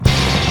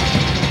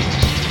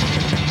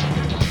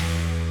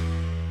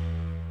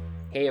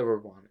Hey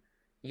everyone,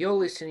 you're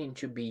listening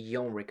to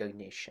Beyond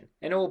Recognition,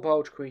 an all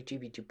about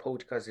creativity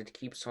podcast that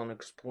keeps on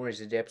exploring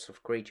the depths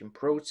of creating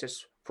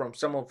process from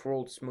some of the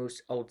world's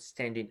most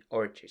outstanding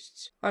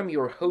artists. I'm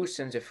your host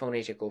and the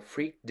phonetical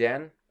freak,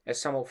 Dan. As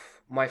some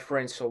of my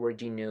friends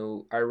already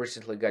know, I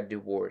recently got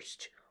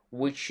divorced,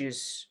 which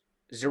is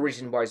the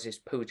reason why this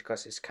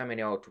podcast is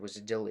coming out with a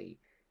delay.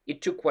 It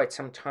took quite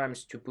some time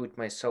to put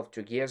myself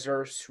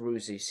together through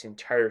this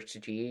entire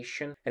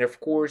situation, and of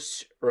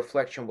course,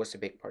 reflection was a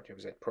big part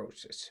of that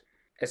process,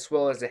 as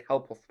well as the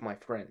help of my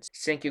friends.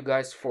 Thank you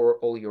guys for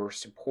all your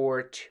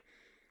support.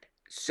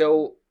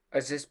 So,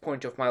 at this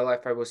point of my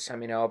life, I was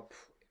summing up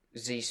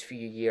these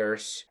few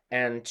years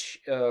and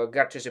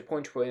got to the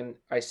point when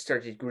I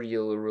started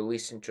really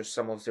releasing to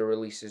some of the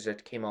releases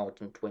that came out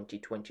in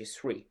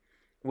 2023,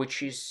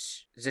 which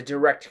is the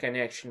direct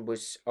connection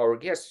with our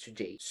guest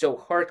today. So,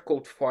 Heart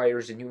Cold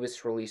Fire, the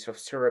newest release of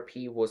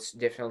Therapy, was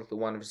definitely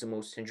one of the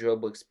most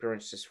enjoyable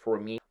experiences for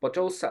me. But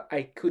also,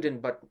 I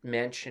couldn't but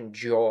mention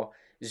JAAW,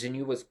 the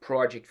newest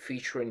project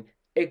featuring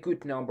a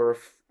good number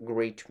of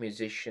great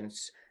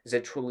musicians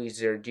that released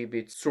their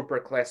debut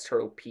Superclass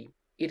LP.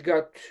 It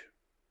got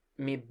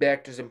me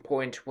back to the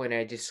point when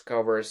I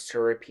discovered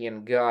therapy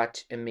and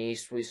got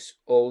amazed with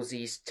all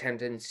these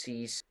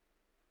tendencies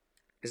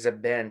the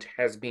band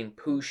has been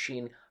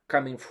pushing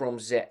coming from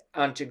the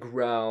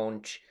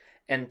underground,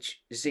 and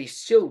they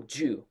still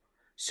do.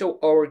 So,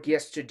 our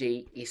guest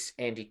today is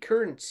Andy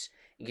Cairns,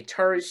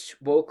 guitarist,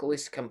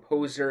 vocalist,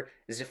 composer,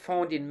 the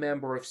founding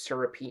member of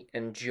Therapy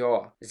and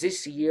JAAW.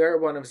 This year,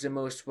 one of the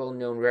most well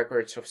known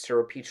records of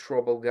Therapy,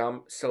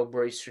 Troublegum,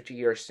 celebrates 30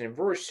 years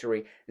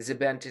anniversary. The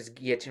band is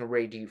getting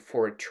ready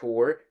for a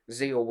tour.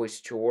 They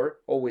always tour,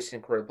 always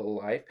incredible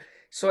live.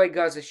 So I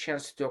got the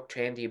chance to talk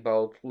to Andy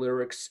about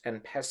lyrics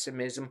and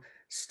pessimism,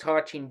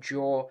 starting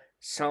JAAW,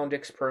 sound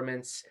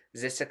experiments,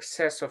 the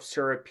success of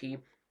therapy.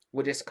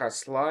 We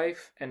discuss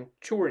life and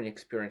touring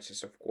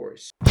experiences, of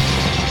course.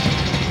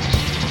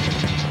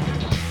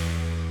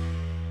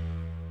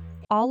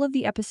 All of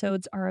the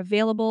episodes are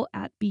available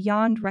at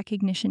Beyond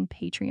Recognition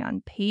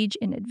Patreon page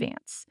in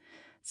advance.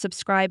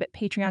 Subscribe at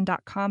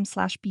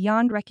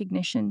patreon.com/Beyond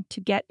Recognition to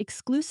get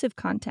exclusive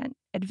content,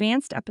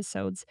 advanced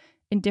episodes,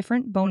 and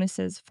different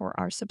bonuses for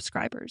our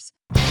subscribers.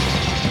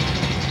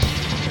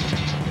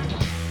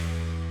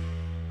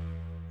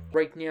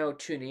 Right now,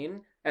 tune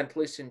in and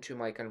listen to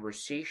my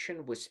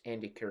conversation with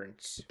Andy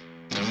Cairns.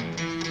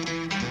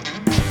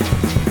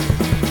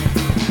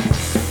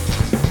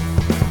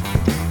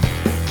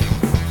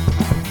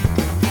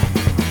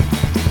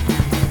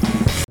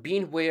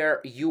 Being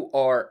where you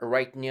are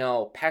right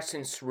now,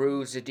 passing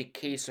through the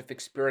decades of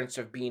experience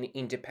of being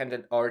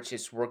independent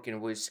artists, working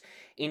with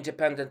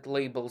independent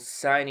labels,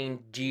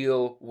 signing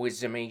deal with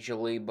the major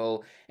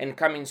label, and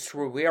coming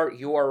through where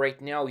you are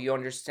right now, you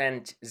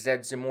understand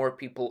that the more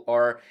people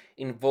are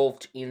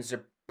involved in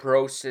the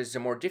process, the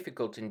more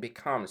difficult it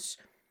becomes.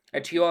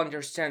 And you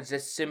understand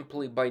that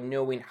simply by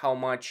knowing how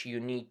much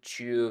you need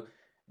to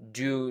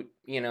do,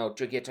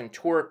 to get on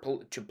tour,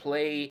 to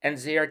play, and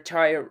the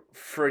entire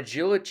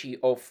fragility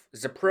of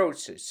the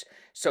process.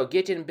 So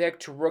getting back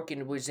to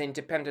working with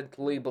independent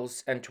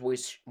labels and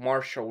with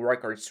Marshall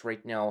Records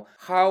right now,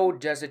 how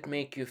does it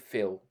make you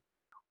feel?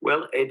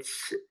 Well,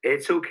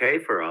 it's okay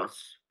for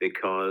us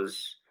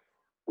because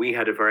we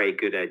had a very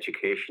good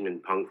education in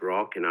punk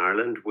rock in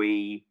Ireland.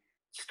 We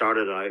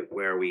started out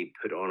where we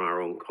put on our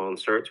own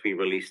concerts, we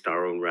released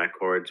our own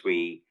records,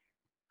 we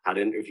had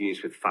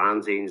interviews with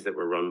fanzines that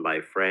were run by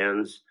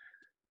friends.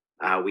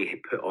 We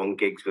put on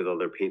gigs with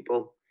other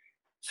people.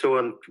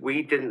 So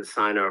we didn't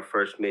sign our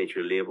first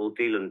major label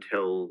deal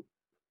until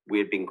we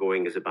had been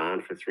going as a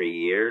band for 3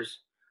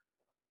 years.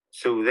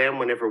 So then,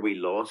 whenever we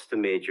lost a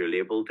major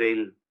label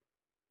deal,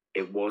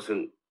 it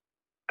wasn't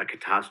a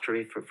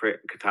catastrophe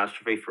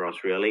for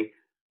us really,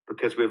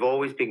 because we've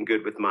always been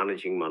good with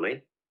managing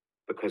money,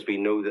 because we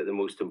know that the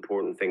most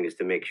important thing is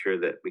to make sure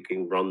that we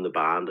can run the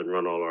band and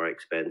run all our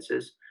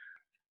expenses.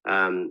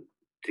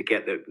 To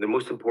get the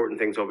most important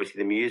thing is obviously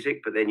the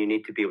music, but then you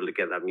need to be able to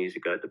get that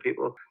music out to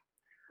people.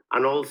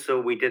 And also,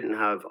 we didn't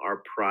have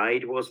our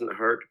pride wasn't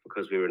hurt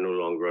because we were no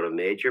longer on a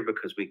major,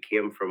 because we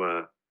came from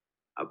a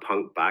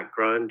punk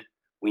background.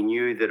 We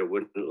knew that it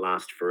wouldn't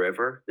last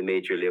forever, the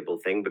major label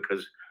thing,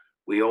 because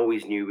we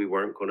always knew we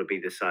weren't going to be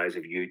the size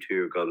of U2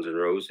 or Guns N'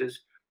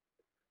 Roses.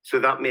 So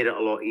that made it a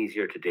lot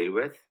easier to deal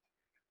with.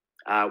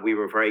 We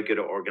were very good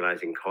at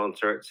organizing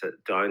concerts, at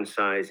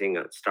downsizing,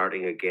 at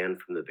starting again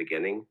from the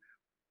beginning.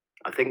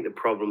 I think the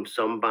problem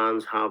some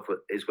bands have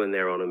is when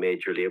they're on a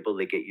major label,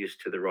 they get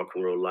used to the rock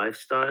and roll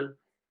lifestyle.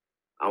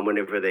 And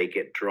whenever they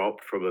get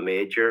dropped from a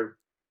major,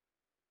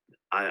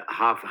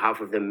 half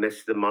of them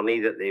miss the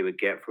money that they would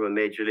get from a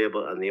major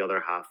label, and the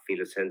other half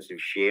feel a sense of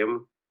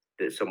shame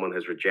that someone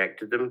has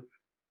rejected them.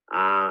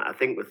 I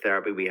think with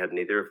therapy, we had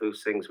neither of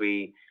those things.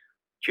 We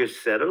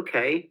just said,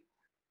 okay,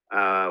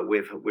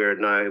 we've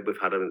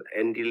had an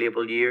indie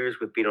label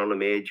years. We've been on a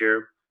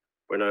major.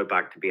 We're now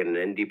back to being an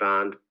indie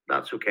band.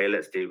 That's okay.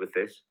 Let's deal with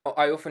this.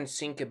 I often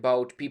think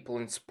about people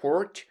in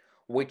sport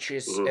which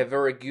is Mm-hmm. a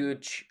very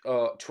good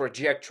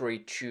trajectory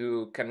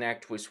to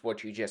connect with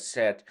what you just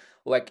said.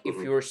 Like if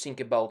Mm-hmm. you're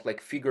thinking about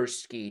like figure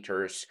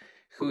skaters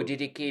who Mm-hmm.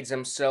 dedicate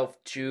themselves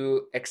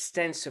to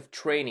extensive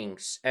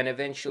trainings and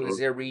eventually Mm-hmm.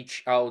 they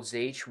reach out the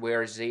age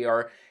where they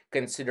are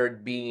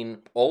considered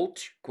being old,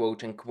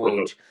 quote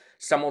Mm-hmm. unquote.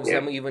 Some of Yeah.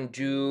 them even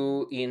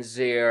do in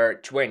their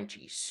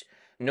 20s.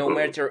 No Mm-hmm.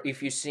 matter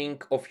if you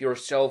think of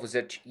yourself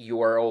that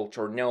you are old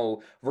or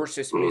no,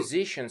 versus Mm-hmm.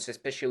 musicians,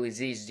 especially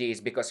these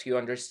days, because you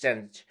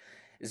understand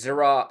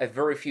there are a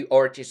very few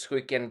artists who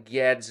can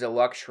get the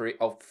luxury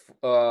of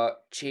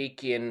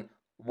taking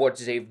what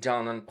they've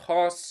done on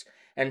pause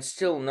and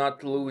still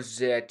not lose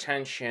the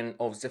attention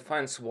of the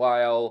fans,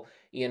 while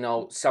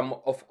some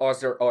of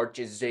other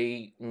artists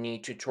they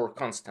need to tour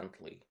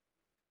constantly.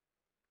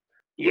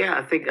 Yeah,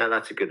 I think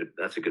that's a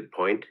good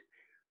point.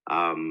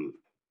 Um,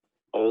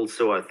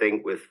 Also, I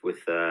think with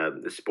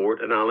the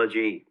sport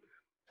analogy,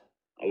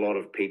 a lot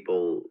of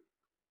people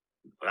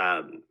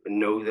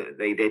know that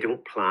they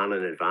don't plan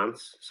in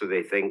advance, so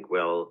they think,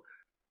 well,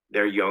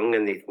 they're young,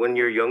 and when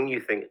you're young,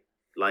 you think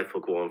life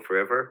will go on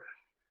forever,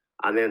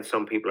 and then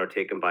some people are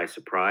taken by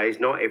surprise.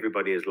 Not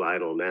everybody is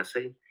Lionel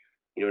Messi.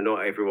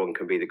 Not everyone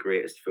can be the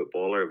greatest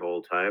footballer of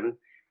all time,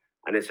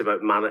 and it's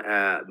about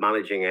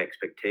managing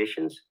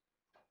expectations.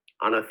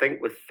 And I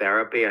think with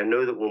therapy, I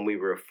know that when we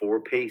were a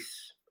four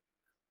piece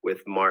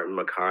with Martin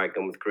McCarrick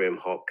and with Graham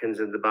Hopkins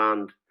in the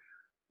band,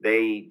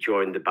 they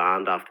joined the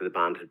band after the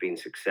band had been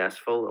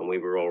successful and we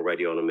were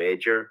already on a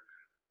major.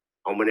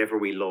 And whenever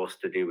we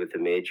lost to deal with the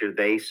major,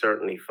 they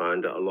certainly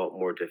found it a lot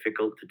more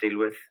difficult to deal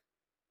with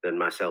than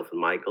myself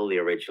and Michael, the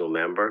original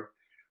member,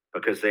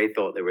 because they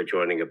thought they were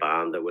joining a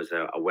band that was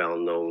a well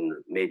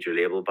known major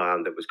label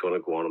band that was going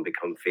to go on and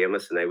become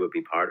famous and they would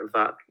be part of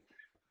that.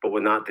 But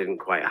when that didn't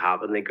quite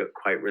happen, they got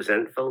quite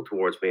resentful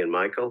towards me and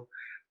Michael,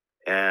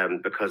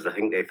 because I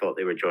think they thought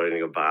they were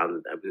joining a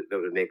band that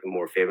would make them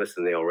more famous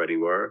than they already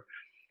were.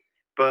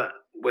 But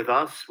with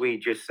us, we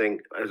just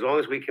think as long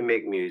as we can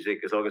make music,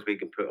 as long as we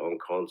can put on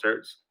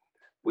concerts,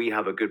 we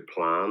have a good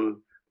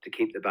plan to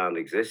keep the band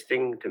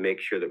existing, to make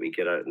sure that we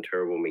get out and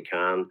tour when we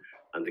can,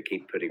 and to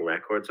keep putting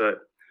records out.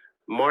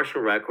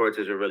 Marshall Records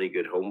is a really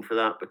good home for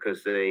that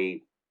because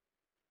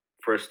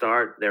for a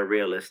start, they're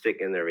realistic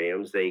in their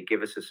aims. They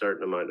give us a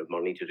certain amount of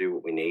money to do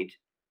what we need,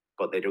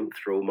 but they don't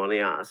throw money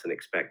at us and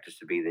expect us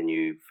to be the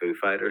new Foo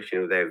Fighters.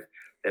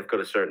 They've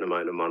got a certain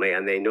amount of money,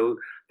 and they know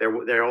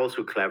they're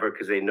also clever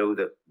because they know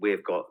that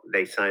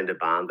they signed a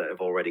band that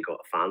have already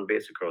got a fan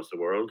base across the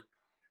world.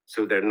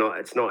 So they're not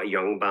it's not a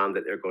young band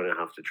that they're going to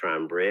have to try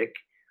and break.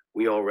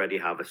 We already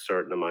have a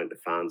certain amount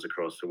of fans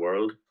across the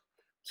world.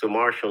 So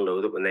Marshall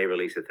know that when they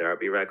release a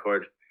therapy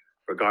record,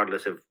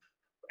 regardless of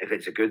if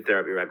it's a good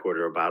therapy record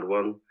or a bad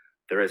one,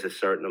 there is a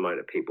certain amount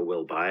of people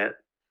will buy it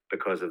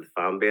because of the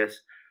fan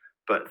base.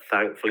 But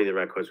thankfully, the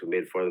records we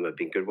made for them have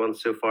been good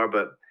ones so far.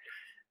 But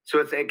so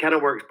it kind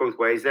of works both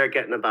ways. They're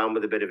getting a band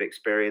with a bit of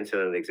experience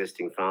and an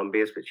existing fan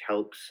base, which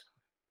helps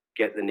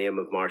get the name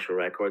of Marshall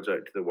Records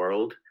out to the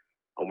world.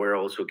 And we're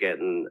also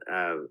getting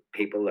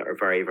people that are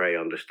very, very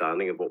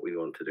understanding of what we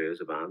want to do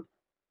as a band.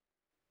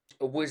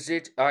 With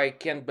it, I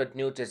can't but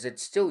notice that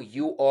still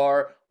you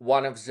are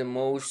one of the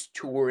most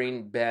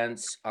touring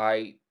bands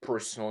I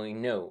personally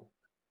know.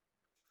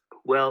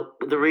 Well,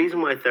 the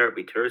reason why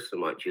therapy tours so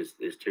much is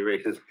two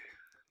reasons.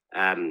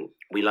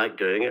 We like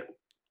doing it,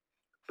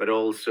 but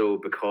also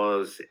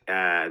because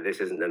this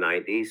isn't the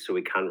 90s, so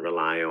we can't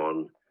rely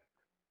on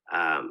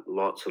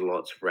lots and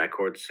lots of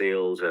record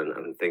sales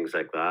and things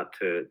like that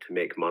to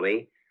make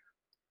money.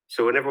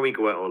 So whenever we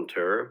go out on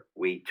tour,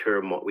 we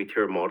tour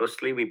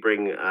modestly. We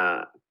bring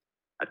a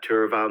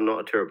tour van,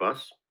 not a tour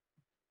bus.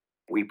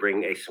 We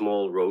bring a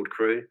small road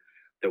crew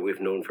that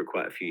we've known for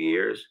quite a few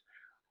years,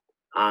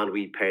 and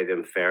we pay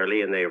them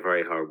fairly, and they are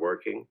very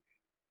hardworking.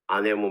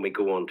 And then when we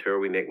go on tour,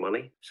 we make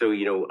money. So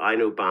I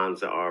know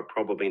bands that are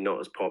probably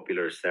not as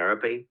popular as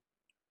Therapy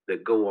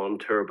that go on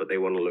tour, but they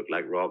want to look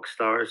like rock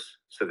stars,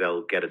 so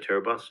they'll get a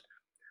tour bus.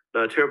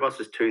 Now, a tour bus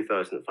is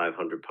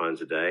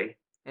 £2,500 a day.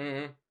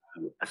 Mm-hmm.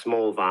 A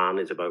small van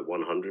is about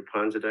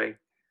 £100 a day.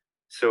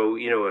 So,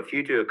 if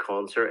you do a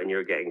concert and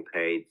you're getting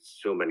paid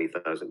so many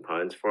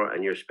 £1,000s for it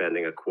and you're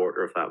spending a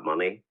quarter of that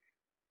money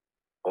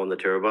on the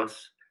tour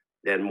bus,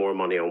 then more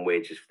money on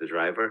wages for the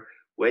driver.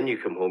 When you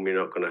come home, you're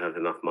not going to have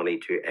enough money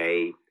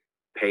to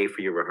pay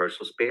for your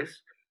rehearsal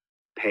space,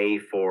 pay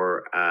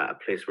for a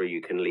place where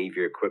you can leave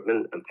your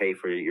equipment, and pay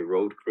for your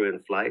road crew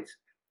and flights.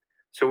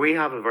 So we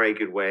have a very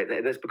good way,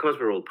 and it's because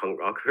we're old punk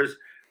rockers.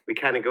 We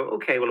kind of go,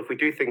 okay, well, if we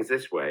do things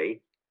this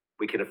way,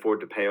 we can afford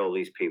to pay all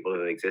these people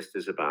and exist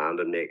as a band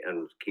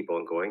and keep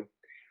on going.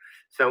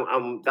 So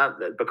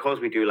that because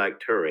we do like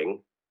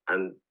touring,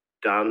 and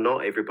Dan,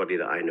 not everybody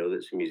that I know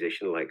that's a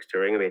musician likes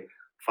touring. I mean,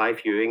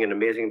 Fife Ewing, an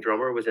amazing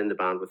drummer, was in the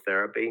band with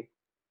Therapy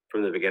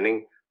from the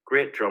beginning.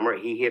 Great drummer.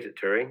 He hated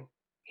touring.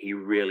 He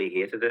really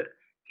hated it.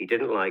 He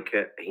didn't like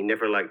it. He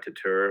never liked to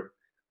tour.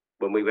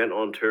 When we went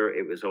on tour,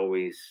 it was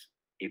always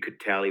you could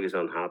tell he was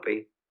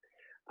unhappy.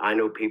 I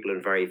know people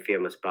in very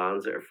famous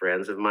bands that are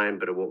friends of mine,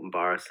 but I won't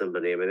embarrass them by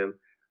naming them,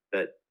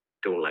 that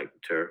don't like to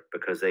tour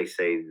because they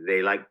say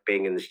they like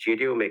being in the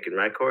studio making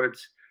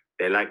records.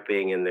 They like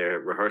being in their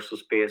rehearsal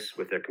space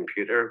with their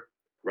computer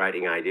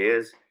writing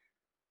ideas.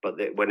 But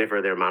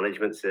whenever their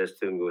management says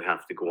to them, we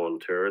have to go on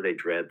tour, they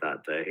dread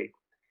that day.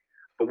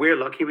 But we're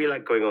lucky. We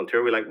like going on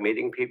tour. We like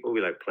meeting people.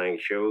 We like playing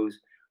shows.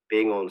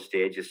 Being on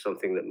stage is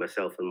something that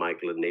myself and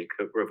Michael and Neil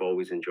Cooper have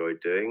always enjoyed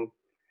doing.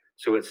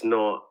 So it's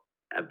not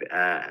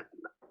a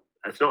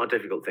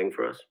difficult thing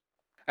for us.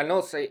 And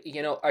also,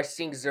 I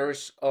think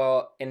there's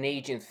an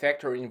aging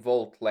factor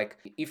involved. Like,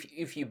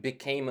 if you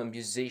became a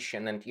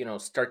musician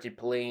and started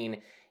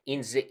playing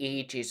in the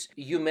 80s,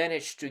 you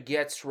managed to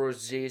get through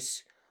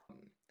this,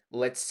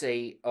 let's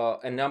say,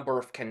 a number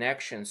of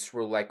connections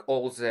through like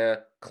all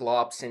the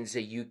clubs in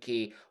the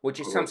UK, which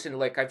is Mhm. something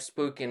like I've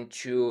spoken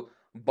to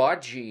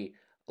Budgie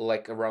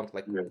like around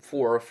like Yeah.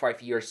 4 or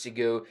 5 years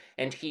ago,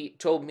 and he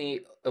told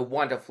me a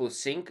wonderful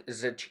thing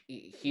that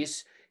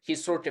his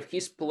sort of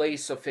his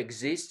place of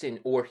existing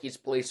or his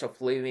place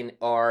of living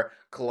are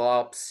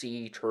clubs,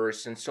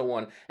 theaters, and so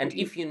on. And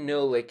Mhm. if you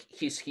know like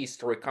his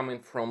history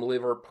coming from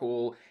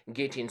Liverpool,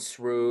 getting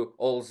through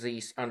all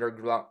these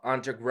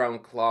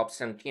underground clubs,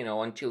 and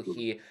until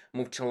he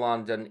moved to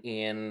London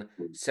in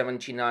Mhm.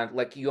 79,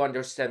 like you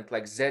understand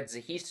like that's the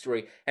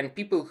history. And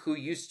people who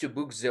used to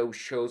book those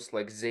shows,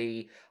 like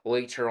they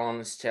later on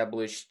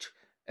established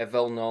a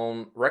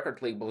well-known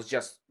record labels.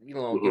 Just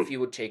Mhm. if you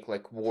would take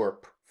like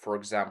Warp for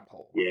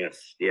example.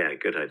 Yes, yeah,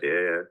 good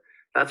idea. Yeah,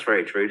 that's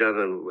very true, Dan.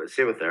 And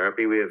same with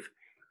therapy.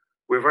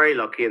 We're very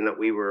lucky in that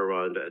we were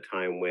around at a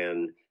time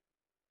when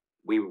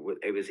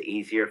it was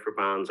easier for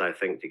bands, I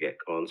think, to get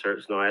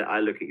concerts. Now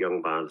I look at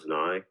young bands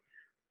now.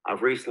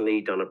 I've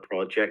recently done a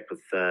project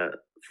with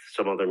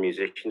some other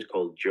musicians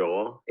called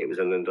JAAW. It was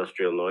an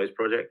industrial noise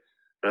project.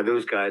 Now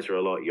those guys are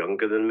a lot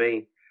younger than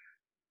me,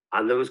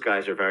 and those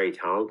guys are very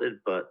talented,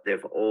 but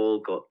they've all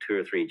got two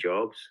or three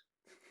jobs.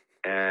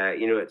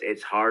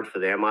 It's hard for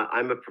them.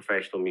 I'm a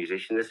professional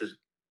musician. This is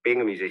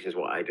being a musician is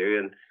what I do,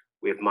 and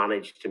we've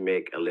managed to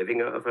make a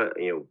living out of it.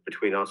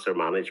 Between us, our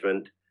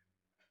management,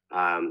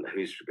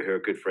 who are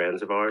good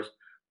friends of ours,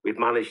 we've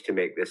managed to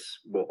make this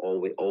what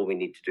all we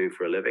need to do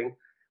for a living.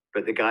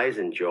 But the guys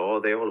in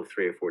JAAW, they all have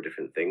three or four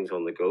different things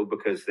on the go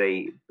because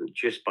they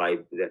just by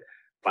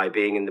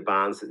being in the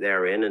bands that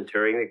they're in and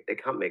touring, they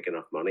can't make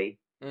enough money.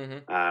 Mm-hmm.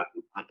 Uh,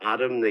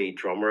 Adam, the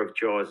drummer of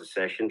JAAW, is a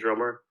session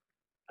drummer,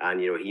 and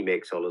he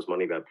makes all his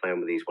money by playing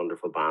with these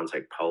wonderful bands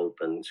like Pulp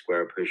and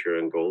Square Pusher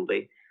and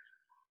Goldie.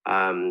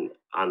 And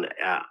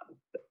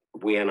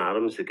Wayne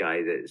Adams, the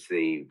guy that's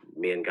the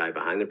main guy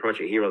behind the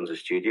project, he runs a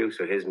studio,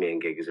 so his main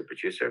gig is a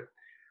producer.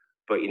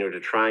 But to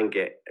try and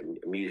get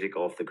music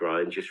off the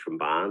ground just from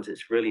bands,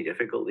 it's really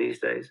difficult these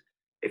days.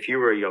 If you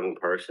were a young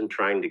person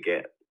trying to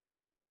get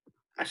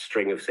a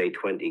string of say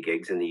 20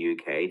 gigs in the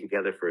UK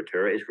together for a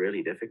tour, it's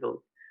really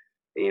difficult.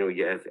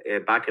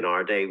 Back in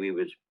our day,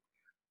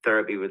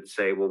 therapy would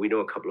say, well, we know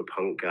a couple of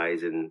punk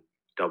guys in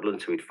Dublin,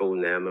 so we'd phone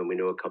them, and we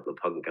know a couple of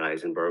punk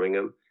guys in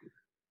Birmingham.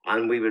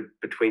 And we would,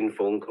 between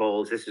phone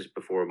calls, this is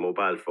before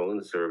mobile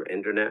phones or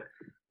internet,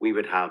 we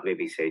would have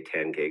maybe, say,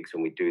 10 gigs,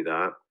 and we'd do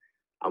that.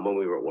 And when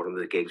we were at one of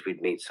the gigs,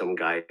 we'd meet some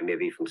guy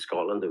maybe from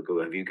Scotland who'd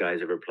go, have you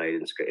guys ever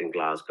played in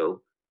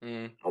Glasgow?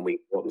 Mm. And we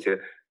go up and say,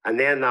 and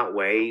then that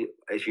way,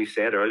 as you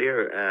said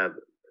earlier,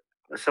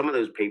 some of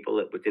those people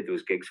that did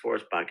those gigs for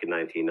us back in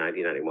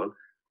 1990, 91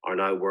 are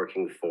now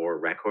working for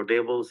record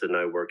labels. They're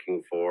now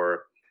working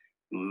for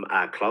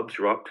clubs,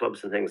 rock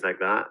clubs, and things like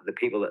that. The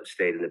people that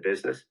stayed in the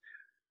business,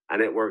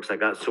 and it works like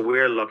that. So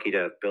we're lucky to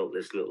have built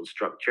this little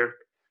structure,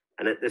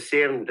 and at the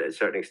same, to a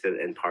certain extent,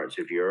 in parts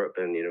of Europe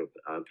and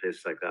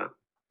places like that.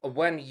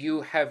 When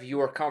you have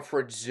your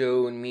comfort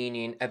zone,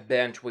 meaning a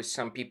band with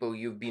some people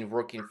you've been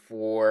working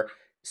for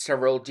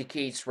several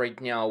decades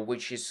right now,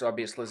 which is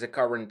obviously the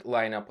current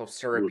lineup of Mm.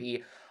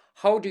 therapy,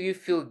 how do you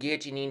feel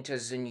getting into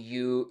the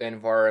new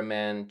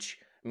environment,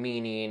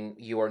 meaning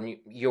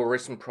your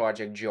recent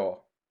project,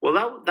 Joe?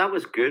 Well, that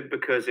was good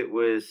because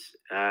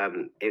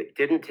it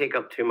didn't take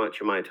up too much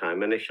of my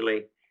time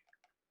initially,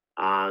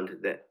 and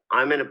that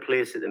I'm in a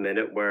place at the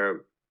minute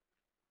where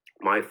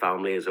my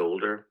family is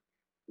older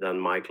than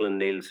Michael and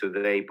Neil, so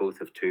they both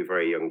have two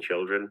very young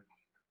children.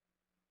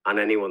 And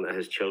anyone that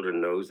has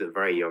children knows that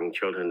very young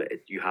children,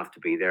 you have to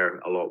be there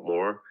a lot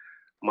more.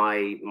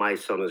 My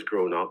son has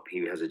grown up.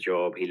 He has a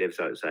job. He lives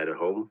outside of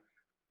home,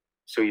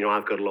 so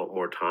I've got a lot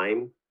more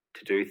time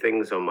to do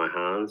things on my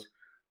hands.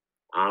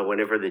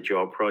 Whenever the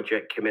job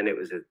project came in, it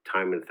was a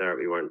time when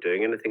therapy weren't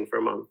doing anything for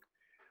a month,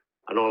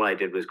 and all I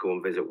did was go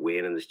and visit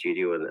Wayne in the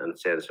studio and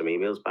send some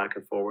emails back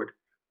and forward.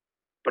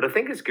 But I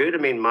think it's good. I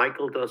mean,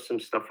 Michael does some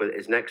stuff with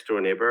his next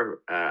door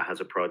neighbor,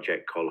 has a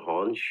project called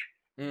Haunch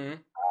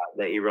Mm-hmm.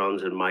 that he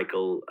runs, and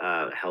Michael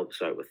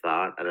helps out with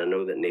that. And I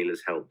know that Neil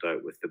has helped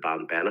out with the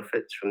band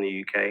Benefits from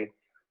the UK,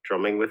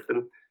 drumming with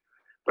them.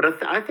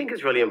 But I think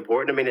it's really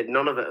important. I mean,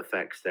 none of it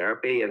affects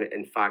therapy. And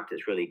in fact,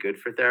 it's really good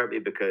for therapy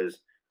because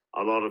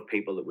a lot of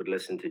people that would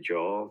listen to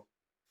JAAW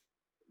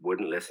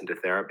wouldn't listen to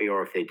therapy.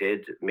 Or if they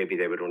did, maybe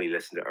they would only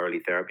listen to early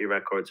therapy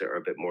records that are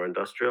a bit more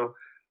industrial.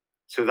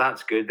 So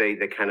that's good. They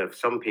kind of,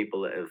 some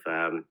people that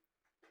have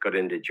got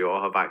into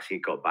JAAW have actually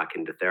got back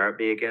into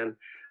therapy again.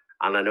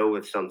 And I know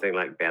with something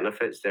like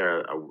Benefits, there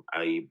are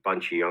a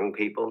bunch of young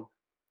people.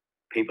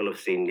 People have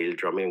seen Neil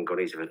drumming and gone,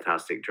 he's a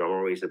fantastic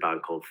drummer. He's in a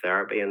band called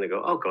Therapy, and they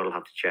go, oh God, I'll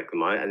have to check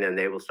them out. And then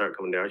they will start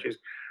coming to our shows.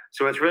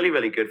 So it's really,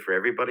 really good for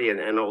everybody.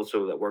 And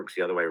also that works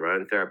the other way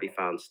around. Therapy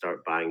fans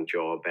start buying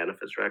JAAW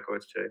Benefits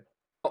records too.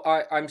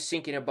 I'm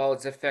thinking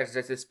about the fact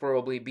that it's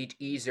probably a bit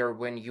easier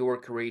when your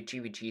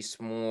creativity is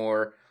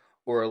more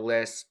or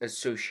less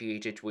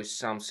associated with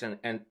something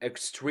and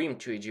extreme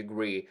to a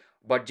degree,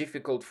 but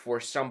difficult for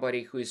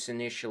somebody who is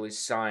initially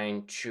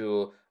signed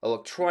to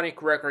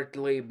electronic record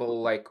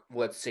label like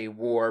let's say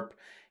Warp,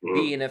 Mm,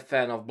 being a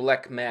fan of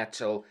black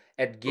metal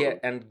and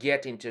mm.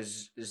 get into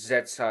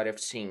that side of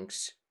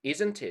things,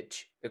 isn't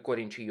it?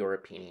 According to your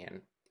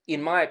opinion,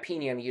 in my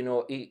opinion,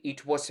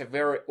 it was a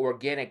very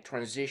organic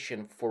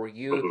transition for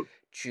you Mhm.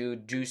 to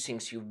do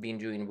things you've been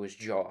doing with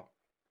JAAW.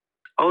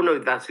 Oh no,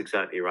 that's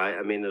exactly right.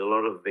 I mean, a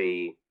lot of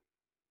the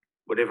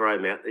whenever I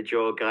met the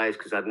JAAW guys,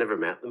 because I'd never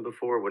met them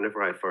before.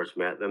 Whenever I first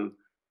met them,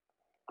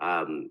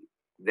 um,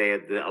 they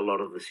had a lot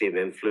of the same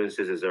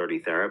influences as early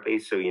therapy.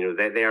 So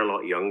they're a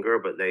lot younger,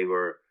 but they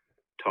were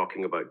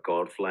talking about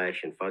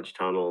Godflesh and Fudge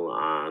Tunnel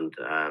and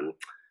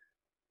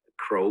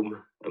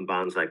Chrome and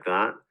bands like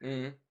that.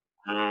 Mm.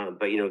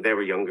 But they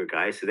were younger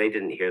guys, so they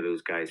didn't hear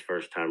those guys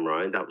first time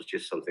around. That was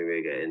just something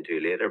they get into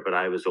later. But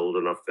I was old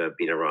enough to have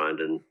been around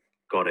and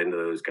got into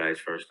those guys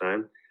first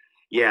time.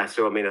 Yeah,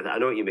 so I mean, I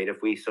know what you mean.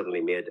 If we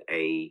suddenly made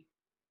a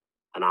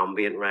an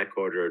ambient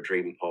record or a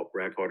dream pop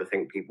record, I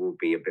think people would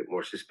be a bit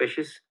more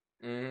suspicious.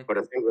 Mm. But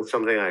I think with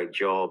something like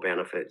JAWW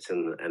Benefits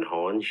and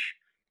Haunch,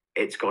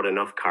 it's got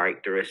enough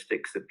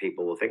characteristics that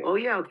people will think, oh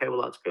yeah, okay,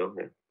 well that's cool.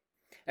 Yeah.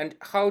 And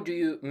how do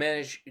you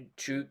manage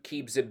to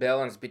keep the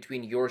balance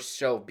between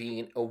yourself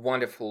being a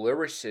wonderful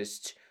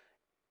lyricist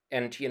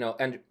and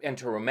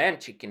and a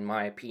romantic in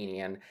my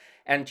opinion,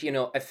 and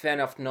a fan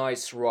of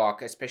nice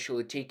rock,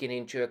 especially taking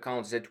into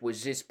account that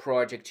with this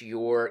project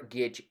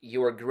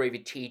you're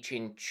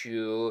gravitating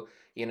to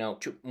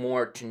to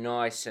more to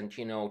nice and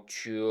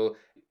to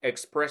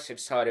expressive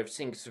side of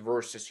things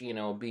versus being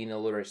a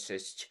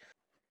lyricist.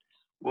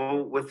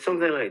 Well, with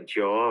something like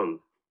JAWW,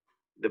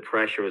 the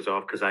pressure was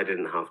off because I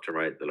didn't have to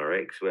write the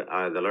lyrics.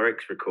 The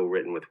lyrics were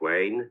co-written with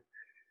Wayne,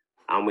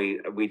 and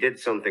we did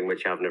something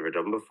which I've never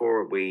done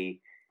before.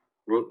 We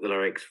wrote the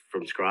lyrics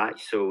from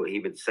scratch. So he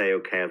would say,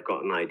 "Okay, I've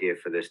got an idea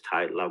for this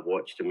title. I've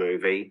watched a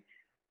movie,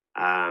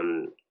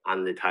 and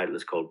the title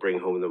is called Bring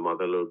Home the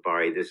Motherlode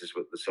Barry. This is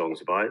what the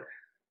song's about."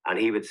 And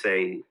he would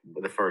say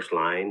the first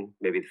line,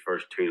 maybe the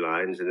first two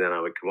lines, and then I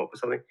would come up with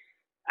something.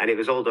 And it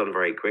was all done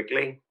very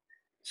quickly.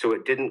 So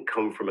it didn't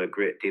come from a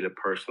great deal of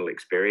personal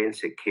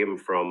experience. It came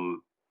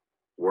from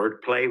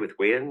wordplay with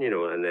Wayne,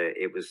 and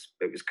it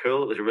was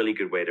cool. It was a really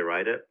good way to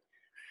write it.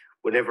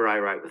 Whenever I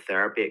write with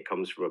therapy, it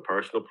comes from a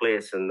personal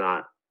place, and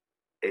that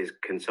is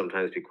can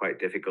sometimes be quite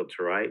difficult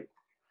to write.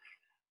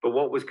 But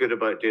what was good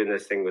about doing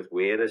this thing with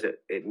Wayne is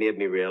it made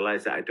me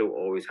realize that I don't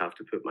always have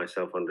to put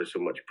myself under so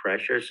much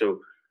pressure.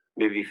 So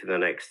maybe for the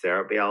next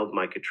therapy album,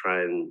 I could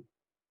try and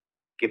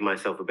give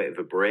myself a bit of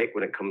a break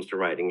when it comes to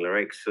writing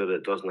lyrics so that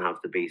it doesn't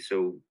have to be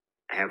so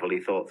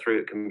heavily thought through.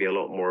 It can be a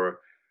lot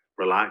more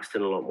relaxed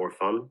and a lot more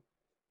fun.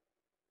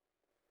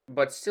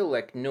 But still,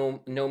 like,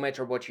 no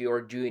matter what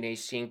you're doing, I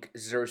think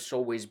there's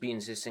always been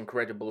this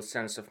incredible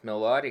sense of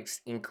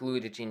melodics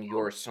included in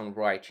your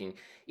songwriting.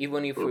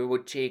 Even if we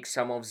would take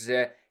some of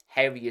the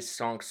heaviest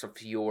songs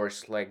of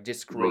yours like Mhm,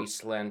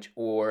 Disgraceland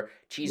or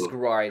Cheese mhm,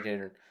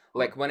 Grinder,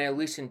 like when I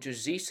listen to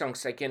these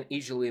songs I can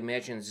easily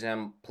imagine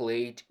them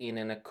played in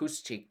an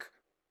acoustic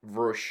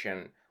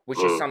version,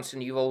 which is mhm.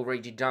 something you've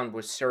already done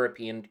with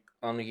therapy and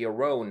on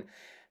your own.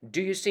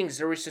 Do you think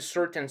there is a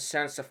certain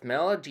sense of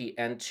melody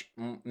and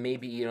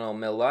maybe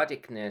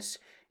melodicness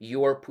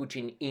you're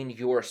putting in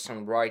your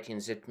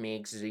songwriting that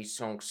makes these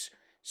songs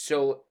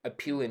so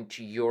appealing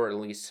to your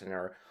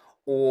listener,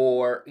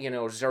 or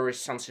there is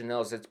something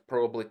else that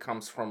probably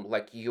comes from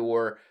like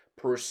your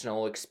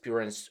personal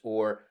experience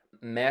or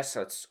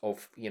methods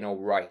of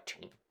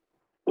writing?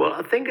 Well,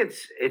 I think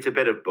it's a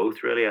bit of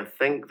both, really. I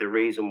think the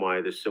reason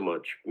why there's so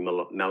much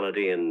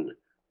melody and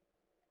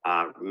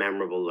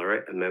memorable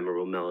lyric and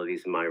memorable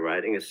melodies in my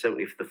writing is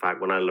simply for the fact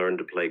when I learned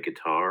to play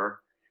guitar,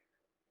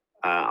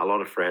 a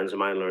lot of friends of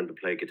mine learned to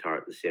play guitar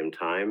at the same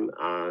time,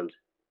 and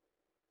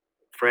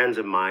friends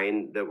of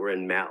mine that were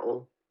in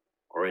metal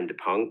or into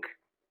punk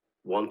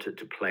wanted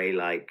to play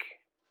like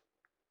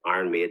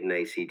Iron Maiden,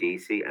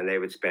 AC/DC, and they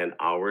would spend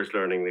hours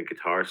learning the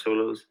guitar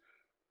solos.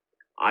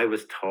 I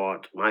was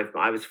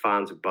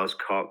fans of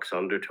Buzzcocks,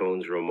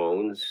 Undertones,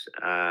 Ramones,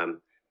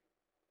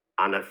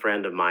 and a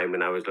friend of mine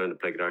when I was learning to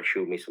play guitar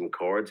showed me some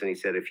chords, and he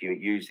said if you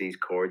use these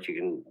chords, you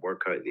can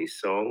work out these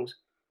songs.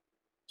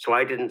 So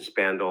I didn't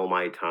spend all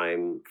my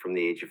time from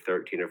the age of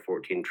 13 or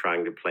 14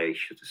 trying to play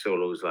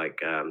solos like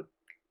the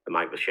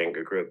Michael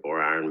Schenker Group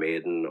or Iron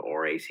Maiden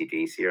or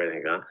AC/DC or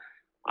anything like that.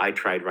 I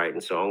tried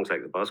writing songs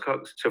like the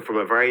Buzzcocks. So from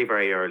a very,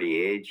 very early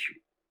age,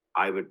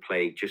 I would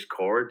play just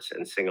chords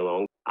and sing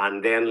along.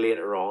 And then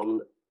later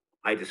on,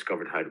 I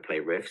discovered how to play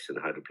riffs and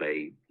how to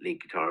play lead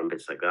guitar and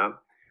bits like that.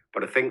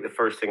 But I think the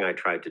first thing I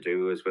tried to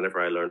do was whenever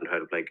I learned how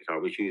to play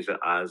guitar was use it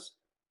as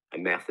a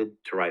method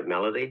to write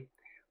melody.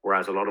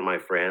 Whereas a lot of my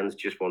friends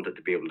just wanted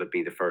to be able to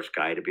be the first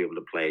guy to be able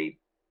to play,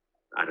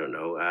 I don't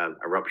know,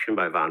 Eruption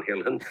by Van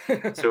Halen.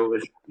 So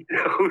it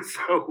was,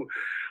 so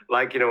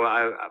like,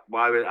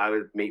 I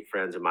would meet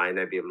friends of mine,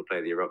 they'd be able to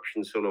play the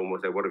Eruption solo and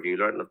would say, what have you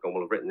learned? And I've gone,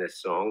 well, I've written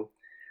this song.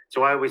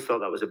 So I always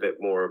thought that was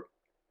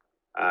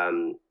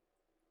um,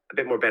 a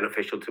bit more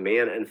beneficial to me.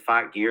 And in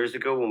fact, years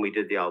ago when we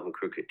did the album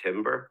Crooked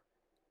Timber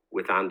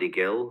with Andy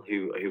Gill,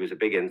 who was a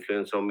big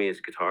influence on me as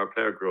a guitar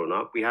player growing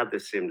up, we had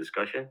this same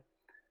discussion.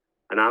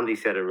 And Andy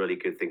said a really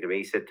good thing to me.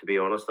 He said, to be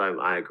honest,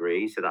 I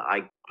agree. He said,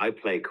 I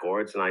play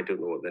chords and I don't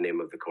know what the name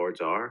of the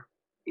chords are.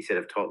 He said,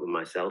 I've taught them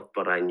myself,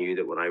 but I knew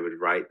that when I would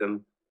write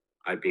them,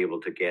 I'd be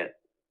able to get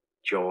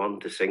John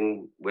to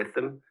sing with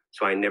them.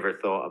 So I never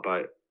thought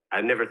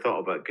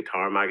about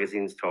guitar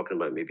magazines talking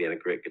about me being a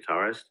great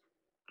guitarist.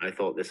 I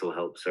thought this will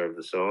help serve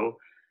the song.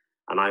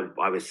 And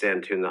I was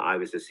saying to him that I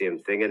was the same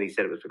thing. And he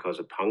said it was because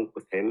of punk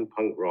with him,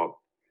 punk rock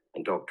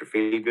and Dr.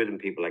 Feelgood and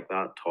people like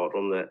that taught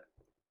him that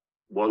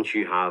once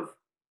you have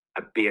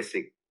a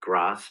basic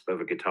grasp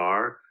of a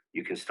guitar,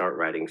 you can start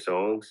writing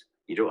songs.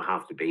 You don't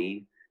have to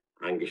be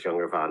Angus Young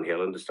or Van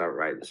Halen to start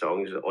writing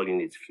songs. All you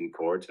need is a few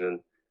chords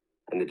and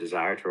the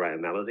desire to write a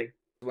melody.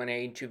 When I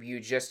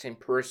interviewed just in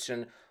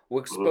person,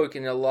 we've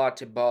spoken a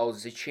lot about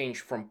the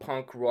change from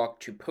punk rock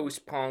to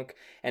post-punk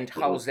and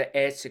how the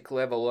ethic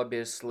level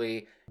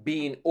obviously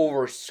being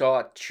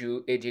overthought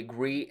to a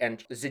degree,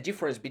 and the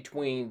difference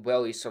between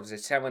values of the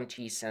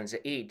 70s and the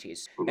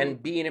 80s.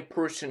 And being a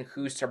person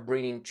whose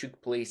upbringing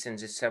took place in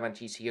the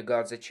 70s, you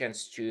got the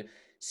chance to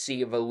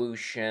see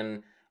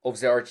evolution of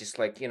the artists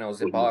like, the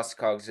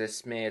Buzzcocks, the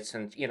Smiths,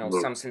 and,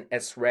 something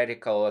as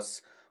radical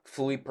as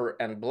Flipper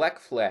and Black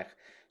Flag.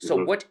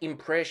 So, what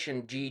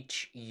impression did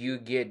you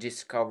get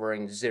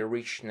discovering the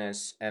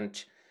richness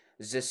and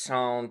the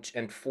sound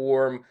and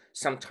form,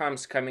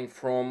 sometimes coming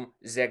from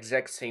the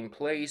exact same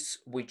place,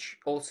 which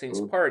also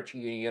inspired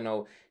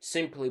you,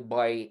 simply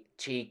by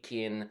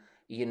taking,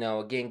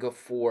 Gang of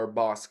Four,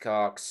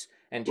 Buzzcocks,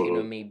 and,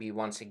 maybe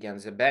once again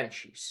the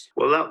Banshees?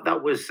 Well,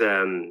 that was,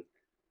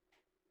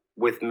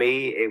 with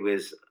me, it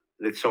was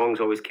the songs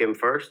always came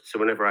first. So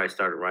whenever I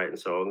started writing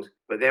songs,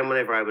 but then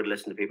whenever I would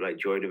listen to people like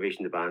Joy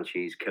Division, the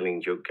Banshees,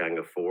 Killing Joke, Gang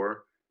of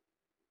Four,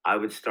 I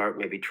would start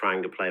maybe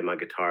trying to play my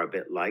guitar a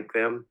bit like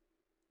them.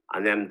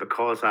 And then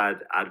because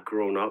I'd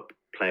grown up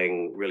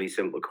playing really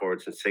simple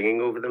chords and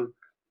singing over them,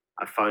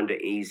 I found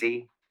it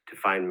easy to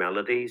find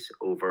melodies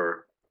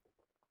over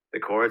the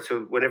chords.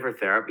 So whenever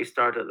therapy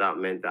started, that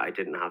meant that I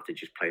didn't have to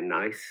just play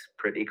nice,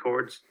 pretty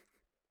chords.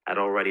 I'd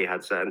already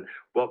had set. And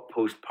what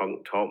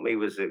post-punk taught me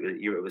was it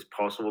was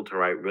possible to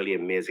write really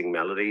amazing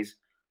melodies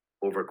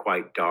over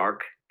quite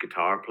dark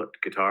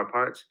guitar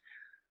parts.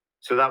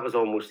 So that was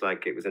almost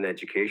like it was an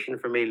education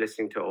for me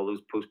listening to all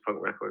those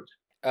post-punk records.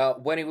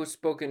 When it was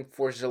spoken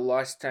for the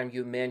last time,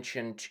 you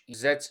mentioned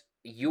that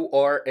you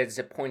are at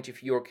the point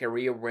of your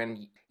career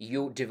when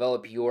you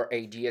develop your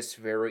ideas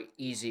very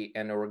easy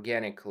and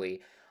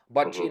organically.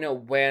 But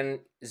when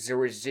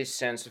there is this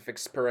sense of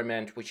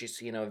experiment, which is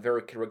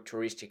very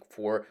characteristic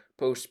for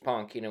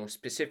post-punk,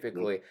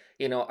 specifically,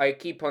 I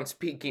keep on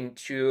speaking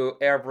to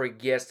every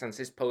guest on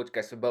this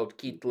podcast about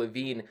Keith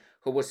Levine,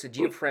 who was a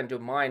dear friend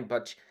of mine.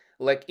 But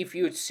like, if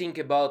you think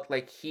about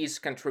like his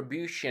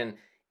contribution,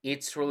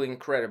 it's really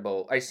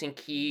incredible. I think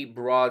he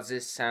brought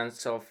this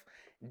sense of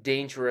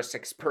dangerous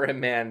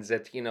experiment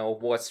that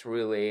was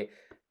really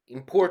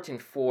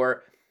important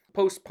for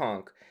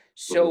post-punk.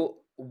 So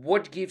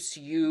what gives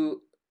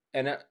you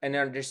an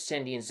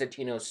understanding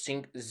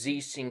that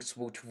these things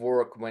would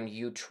work when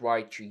you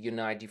try to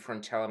unite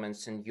different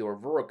elements in your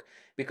work?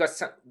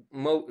 Because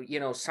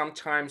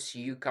sometimes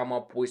you come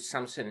up with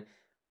something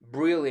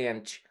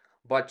brilliant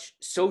but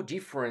so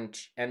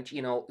different, and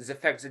the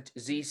fact that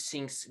these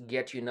things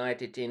get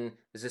united in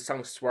the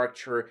song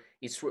structure,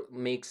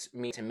 makes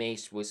me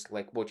amazed with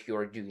like what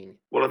you're doing.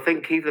 Well, I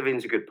think Keith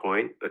Levine's a good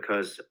point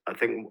because I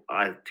think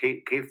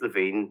Keith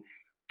Levine,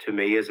 to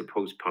me as a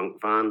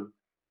post-punk fan,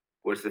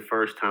 was the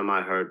first time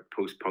I heard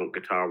post-punk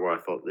guitar where I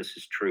thought this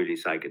is truly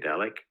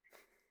psychedelic.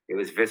 It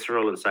was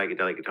visceral and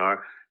psychedelic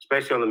guitar,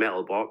 especially on the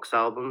Metal Box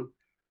album,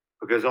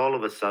 because all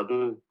of a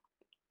sudden,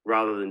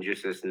 rather than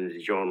just listening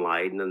to John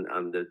Lydon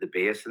and the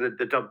bass and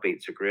the dub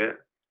beats are great,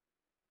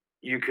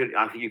 you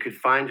could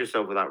find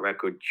yourself with that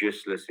record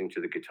just listening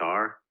to the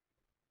guitar,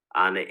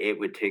 and it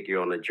would take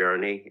you on a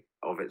journey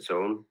of its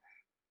own.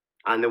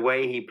 And the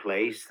way he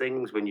plays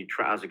things, when you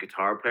try as a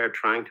guitar player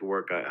trying to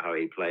work out how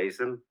he plays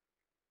them,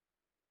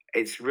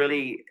 it's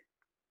really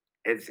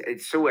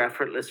it's so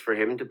effortless for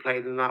him to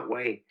play them that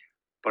way.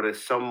 But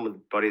as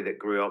somebody that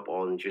grew up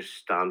on just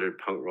standard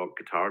punk rock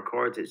guitar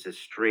chords, it's a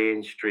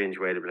strange, strange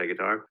way to play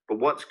guitar. But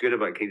what's good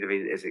about Keith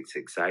Levine is it's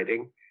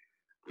exciting.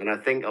 And I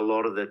think a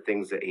lot of the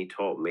things that he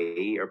taught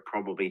me are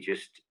probably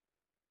just,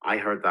 I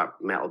heard that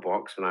Metal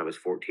Box when I was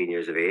 14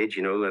 years of age,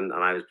 and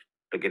I was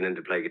beginning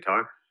to play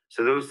guitar.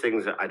 So those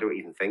things that I don't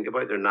even think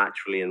about, they're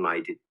naturally in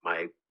my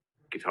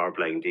guitar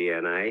playing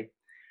DNA.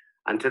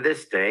 And to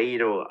this day,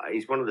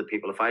 he's one of the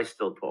people. If I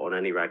still put on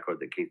any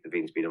record that Keith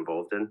Levine's been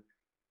involved in,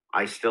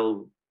 I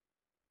still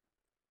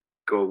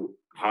go,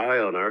 high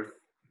on earth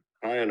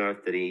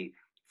did he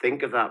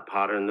think of that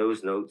pattern,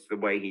 those notes, the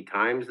way he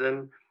times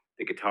them,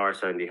 the guitar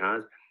sound he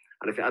has.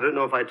 And if I don't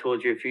know if I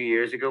told you a few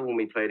years ago when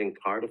we played in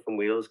Cardiff on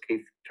Wheels,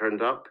 Keith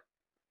turned up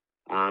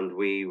and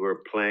we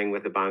were playing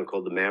with a band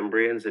called the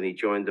Membranes, and he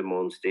joined them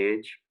on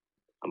stage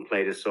and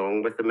played a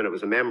song with them, and it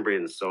was a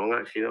Membranes song,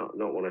 actually,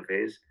 not one of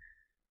his.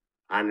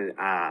 And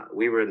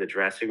we were in the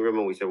dressing room,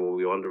 and we said, "Well,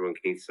 we wonder when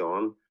Keith's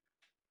on."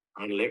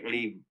 And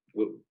literally,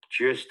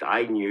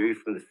 I knew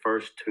from the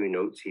first two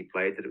notes he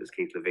played that it was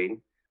Keith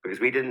Levine, because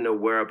we didn't know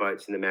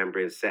whereabouts in the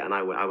Membranes set. And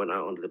I went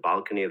out onto the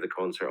balcony of the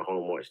concert hall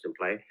and watched him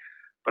play.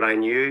 But I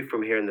knew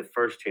from hearing the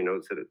first two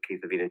notes that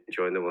Keith Levine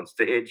joined them on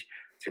stage.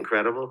 It's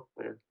incredible.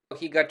 Yeah.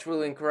 He got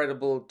really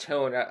incredible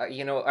tone.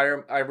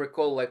 I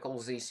recall like all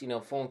these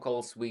phone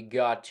calls we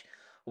got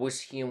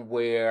with him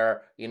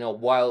where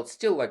while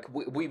still like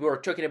we were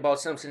talking about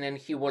something and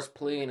he was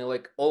playing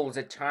like all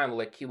the time,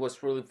 like he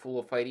was really full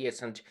of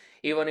ideas. And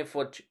even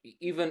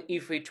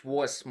if it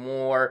was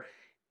more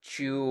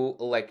to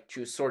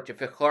sort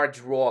of a hard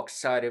rock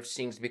side of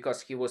things,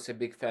 because he was a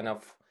big fan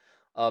of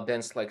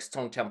bands like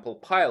Stone Temple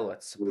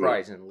Pilots,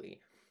 surprisingly.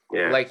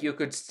 Yeah. Like you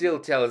could still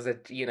tell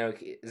that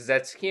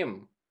that's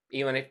him,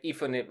 even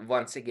if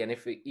once again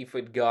if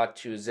it got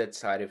to that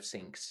side of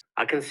things.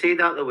 I can see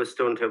that there was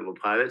Stone Temple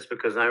Pilots,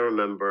 because I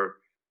remember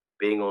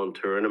being on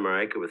tour in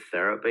America with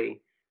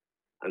Therapy,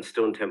 and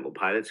Stone Temple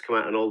Pilots come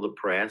out, and all the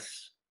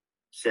press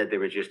said they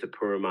were just a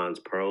poor man's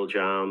Pearl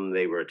Jam.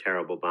 They were a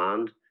terrible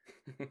band,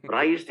 but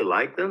I used to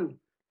like them.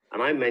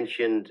 And I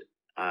mentioned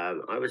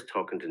I was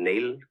talking to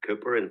Neil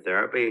Cooper in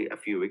Therapy a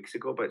few weeks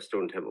ago about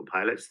Stone Temple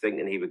Pilots,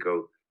 thinking he would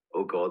go,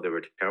 "Oh God, they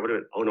were terrible."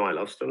 Went, "Oh no, I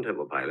love Stone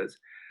Temple Pilots."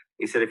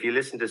 He said, if you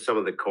listen to some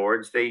of the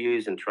chords they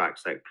use in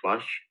tracks like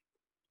Plush,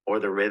 or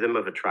the rhythm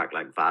of a track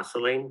like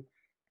Vaseline,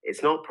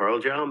 it's not Pearl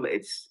Jam.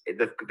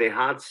 They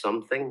had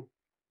something,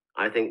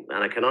 I think,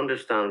 and I can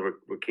understand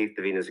where Keith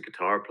Levine as a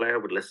guitar player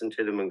would listen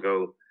to them and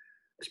go,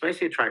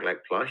 especially a track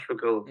like Plush,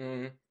 would go,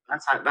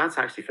 that's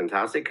actually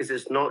fantastic, because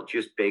it's not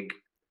just big,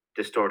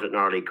 distorted,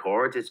 gnarly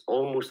chords. It's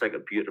almost like a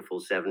beautiful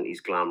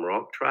 70s glam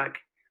rock track,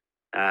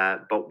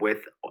 but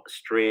with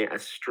a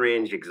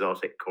strange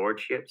exotic chord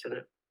shapes in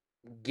it.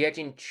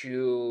 Getting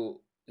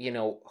to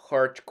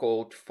Heart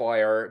Cold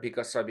Fire,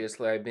 because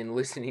obviously I've been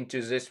listening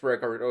to this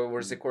record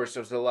over the course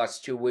of the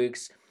last 2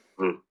 weeks.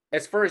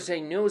 As far as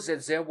I know,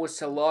 that there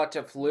was a lot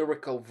of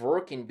lyrical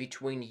work in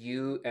between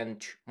you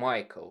and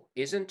Michael,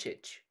 isn't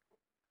it?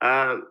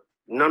 None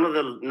of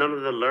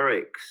the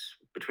lyrics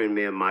between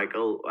me and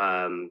Michael.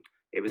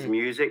 It was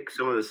music.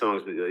 Some of the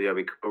songs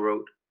we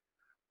co-wrote.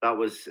 That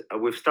was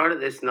we've started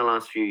this in the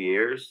last few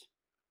years,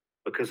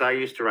 because I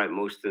used to write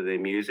most of the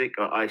music.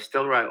 I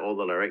still write all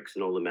the lyrics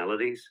and all the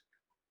melodies,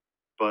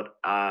 but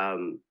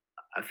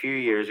a few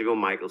years ago,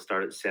 Michael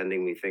started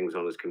sending me things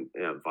on his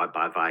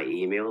by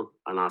email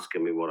and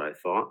asking me what I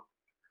thought.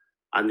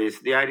 And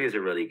the ideas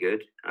are really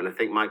good. And I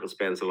think Michael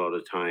spends a lot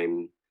of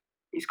time.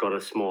 He's got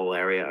a small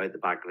area out the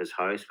back of his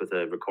house with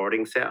a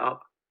recording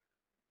setup.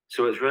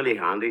 So it's really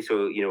handy.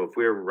 So, if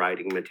we're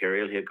writing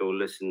material, he'll go,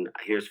 "Listen,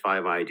 here's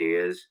 5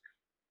 ideas.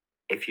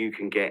 If you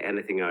can get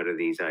anything out of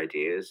these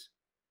ideas."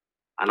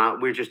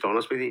 And we're just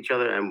honest with each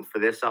other. And for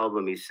this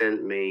album, he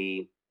sent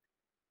me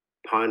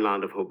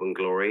Poundland of Hope and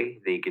Glory,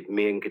 the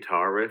main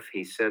guitar riff.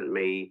 He sent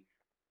me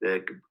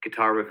the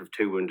guitar riff of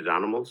Two Wounded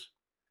Animals.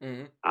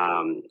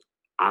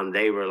 And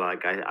they were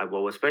like,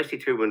 well, especially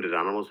Two Wounded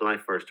Animals, when I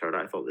first heard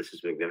it, I thought this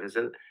is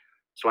magnificent.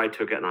 So I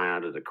took it and I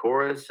added a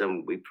chorus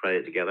and we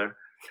played it together.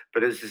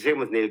 But it's the same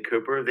with Neil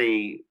Cooper.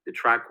 The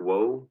track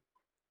Woe,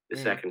 the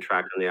second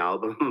track on the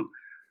album,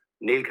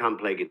 Neil can't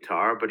play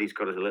guitar, but he's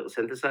got a little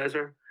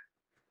synthesizer.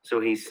 So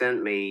he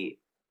sent me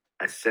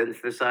a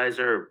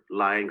synthesizer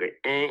line going,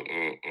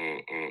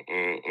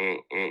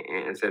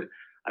 and said,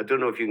 "I don't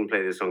know if you can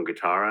play this on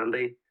guitar,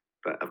 Andy,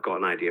 but I've got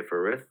an idea for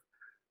a riff."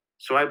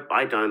 So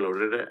I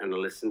downloaded it and I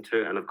listened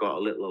to it, and I've got a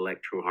little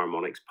electro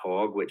harmonics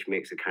pog, which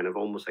makes it kind of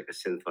almost like a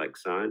synth-like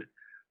sound.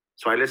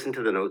 So I listened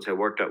to the notes, I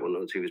worked out what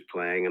notes he was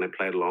playing, and I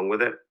played along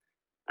with it.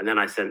 And then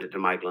I sent it to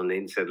Michael and Neil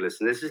and said,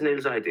 "Listen, this is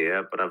Neil's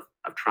idea, but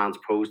I've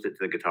transposed it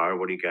to the guitar.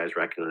 What do you guys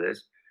reckon of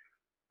this?"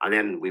 And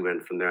then we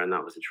went from there, and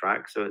that was the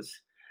track. So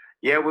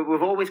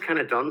we've always kind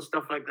of done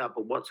stuff like that.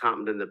 But what's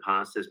happened in the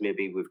past is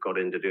maybe we've got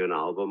into doing an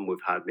album.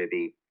 We've had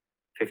maybe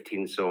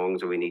 15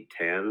 songs and we need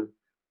 10.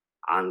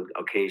 And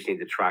occasionally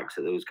the tracks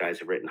that those guys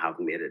have written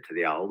haven't made it to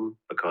the album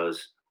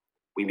because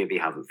we maybe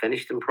haven't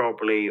finished them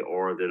properly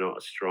or they're not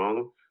as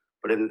strong.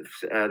 But in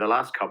the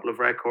last couple of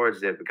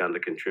records, they've begun to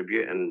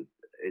contribute, and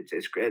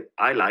it's great.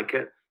 I like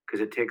it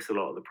because it takes a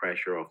lot of the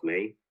pressure off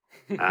me.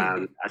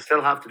 I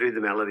still have to do the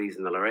melodies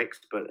and the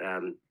lyrics, but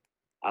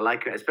I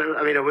like it.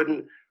 I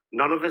wouldn't.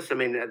 None of us.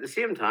 At the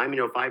same time,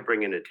 if I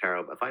bring in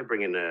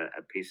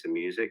a piece of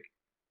music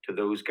to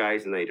those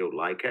guys and they don't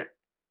like it,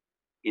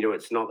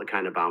 It's not the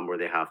kind of band where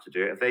they have to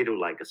do it. If they don't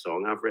like a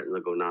song I've written,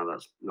 they'll go, "No,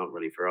 that's not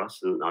really for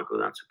us," and I'll go,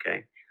 "That's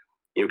okay."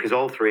 Because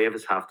all three of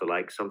us have to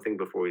like something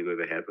before we move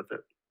ahead with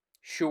it.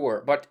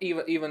 Sure, but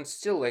even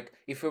still, like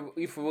if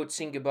we would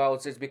think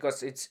about this,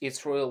 because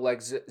it's really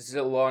like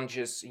the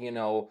longest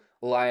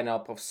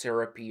lineup of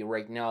therapy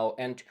right now,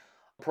 and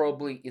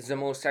probably the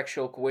most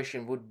actual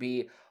question would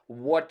be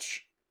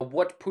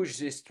what pushed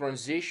this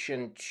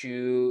transition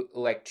to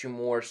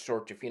more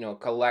sort of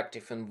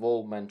collective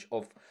involvement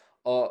of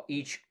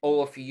each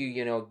all of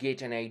you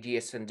getting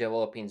ideas and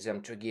developing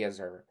them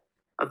together.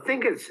 I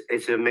think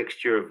it's a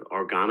mixture of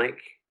organic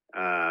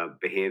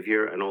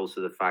behavior and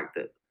also the fact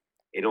that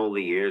in all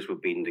the years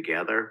we've been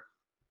together,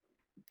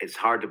 it's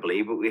hard to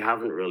believe, but we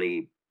haven't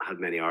really had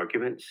many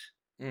arguments.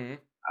 Hmm.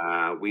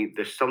 We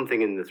There's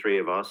something in the three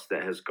of us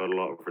that has got a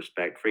lot of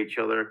respect for each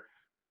other.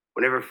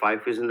 Whenever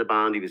Fife was in the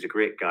band, he was a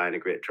great guy and a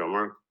great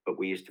drummer, but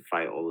we used to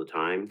fight all the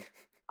time,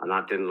 and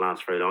that didn't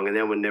last very long. And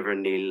then whenever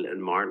Neil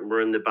and Martin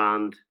were in the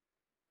band,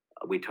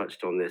 we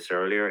touched on this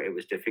earlier. It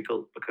was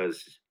difficult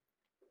because,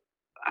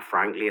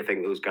 frankly, I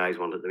think those guys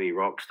wanted to be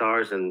rock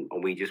stars, and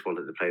we just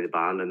wanted to play the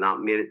band, and that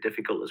made it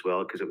difficult as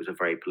well because it was a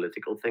very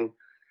political thing.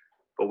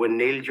 But when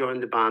Neil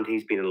joined the band,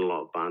 he's been in a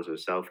lot of bands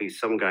himself. He's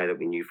some guy that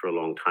we knew for a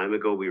long time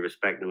ago. We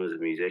respect him as a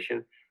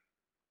musician.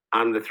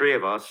 And the three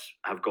of us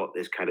have got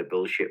this kind of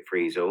bullshit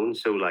free zone.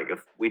 So, like,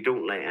 if we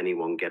don't let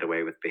anyone get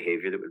away with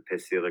behavior that would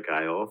piss the other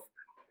guy off.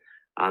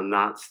 And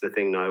that's the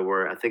thing now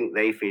where I think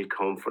they feel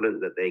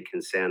confident that they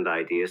can send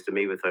ideas to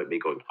me without me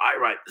going, I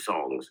write the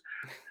songs.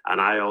 And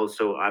I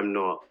also, I'm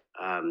not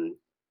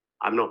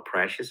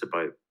precious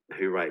about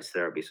who writes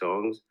therapy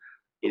songs.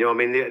 I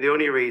mean, the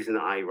only reason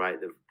that I write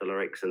the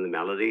lyrics and the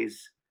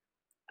melodies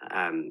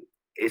um,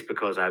 is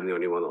because I'm the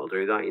only one that'll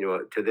do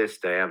that. To this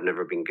day, I've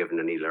never been given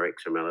any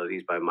lyrics or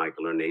melodies by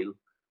Michael or Neil.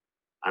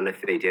 And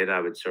if they did,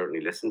 I would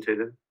certainly listen to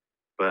them.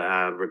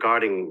 But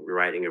regarding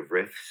writing of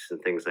riffs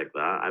and things like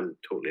that, I'm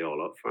totally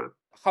all up for it.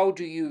 How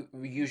do you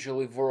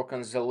usually work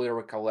on the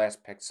lyrical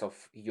aspects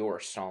of your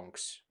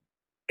songs?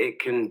 It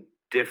can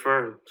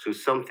differ. So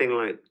something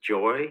like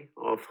Joy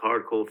of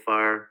Hard Cold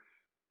Fire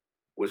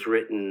was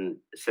written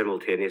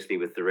simultaneously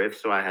with the riff.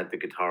 So I had the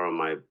guitar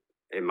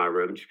in my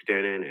room, just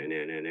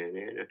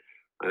and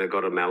I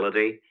got a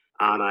melody.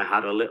 And I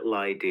had a little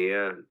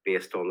idea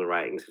based on the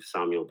writings of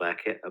Samuel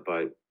Beckett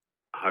about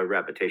how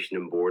repetition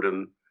and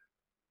boredom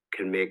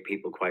can make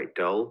people quite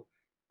dull.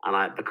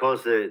 And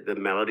because the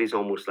melody's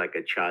almost like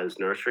a child's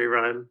nursery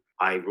rhyme,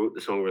 I wrote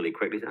the song really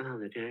quickly.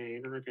 Another day,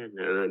 another day.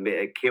 And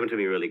it came to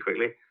me really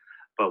quickly.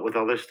 But with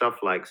other stuff,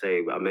 like,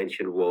 say, I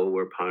mentioned Woe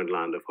or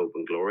Poundland of Hope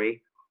and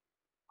Glory,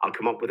 I'll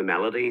come up with a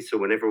melody. So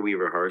whenever we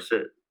rehearse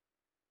it,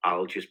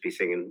 I'll just be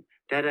singing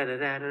da da da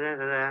da da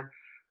da da.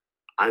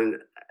 And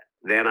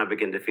then I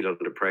begin to feel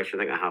under pressure.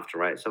 I think I have to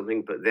write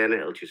something, but then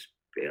it'll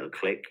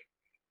click.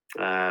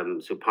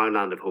 So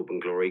Poundland of Hope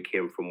and Glory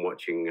came from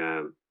watching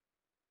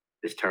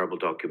this terrible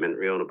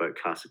documentary on about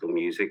classical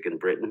music in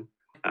Britain,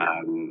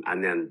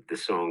 and then the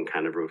song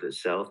kind of wrote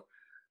itself.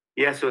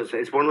 Yeah, so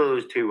it's one of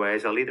those two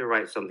ways. I'll either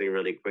write something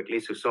really quickly,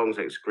 so songs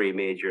like Scream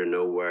Major,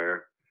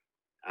 Nowhere,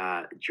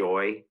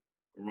 Joy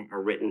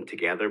are written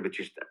together with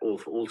just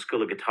old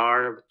school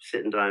guitar,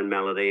 sitting down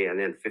melody, and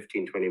then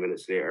 15, 20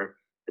 minutes later,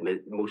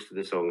 most of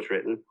the song's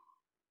written.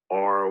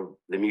 Or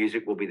the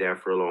music will be there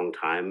for a long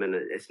time, and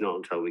it's not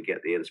until we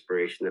get the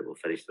inspiration that we'll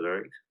finish the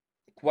lyrics.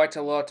 Quite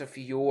a lot of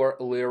your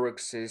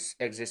lyrics is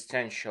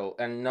existential,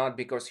 and not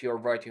because you're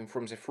writing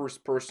from the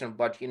first person,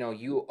 but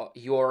you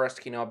are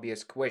asking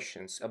obvious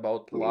questions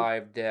about Mhm,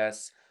 life,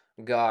 death,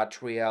 God,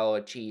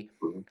 reality.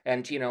 mhm,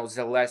 And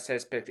the last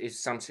aspect is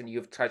something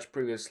you've touched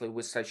previously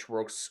with such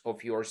works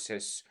of yours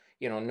as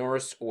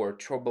Nurse or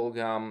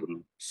Troublegum.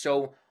 mhm.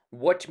 So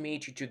what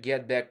made you to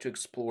get back to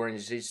exploring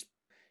this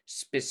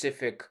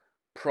specific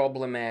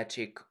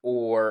problematic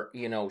or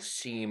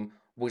theme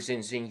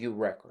within the new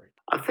record?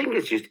 I think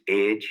it's just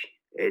age.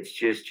 It's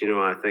just,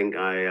 I think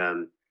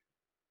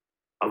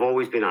I've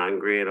always been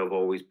angry and I've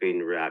always been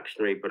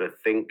reactionary, but I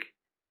think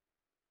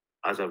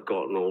as I've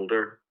gotten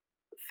older,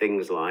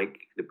 things like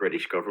the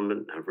British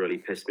government have really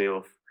pissed me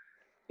off.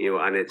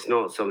 And it's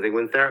not something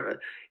when therapy,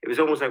 it was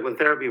almost like when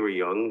therapy were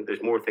young,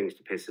 there's more things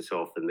to piss us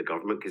off than the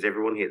government because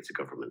everyone hates the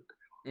government.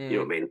 You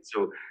know Mm, what I mean?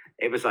 So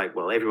it was like,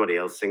 well, everybody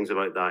else sings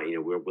about that.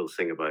 We'll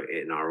sing about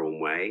it in our own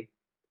way.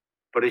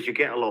 But as you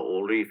get a lot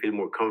older, you feel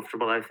more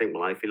comfortable. I think.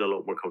 Well, I feel a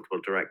lot more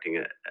comfortable directing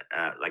it.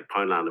 Like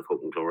Poundland of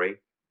Hope and Glory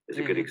is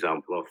a good mhm.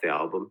 example of the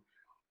album,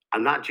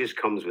 and that just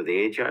comes with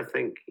age. I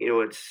think.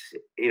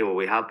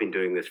 We have been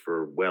doing this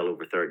for well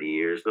over 30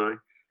 years now,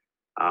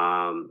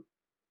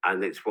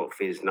 and it's what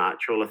feels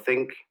natural. I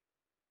think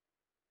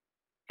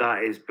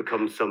that has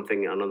become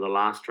something. And on the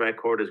last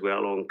record as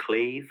well, on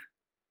Cleave,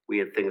 we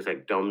had things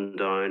like Dumb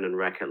Down and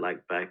Wreck It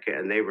Like Beckett,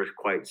 and they were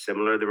quite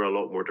similar. They were a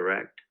lot more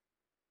direct.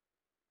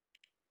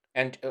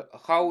 And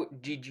how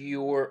did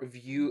your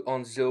view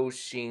on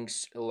those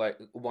things, like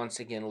once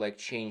again, like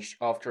change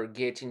after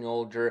getting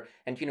older?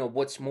 And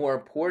what's more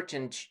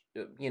important,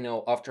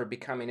 after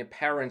becoming a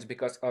parent,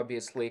 because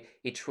obviously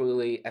it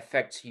really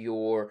affects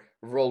your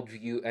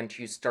worldview, and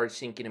you start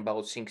thinking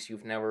about things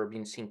you've never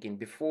been thinking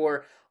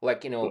before,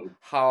 like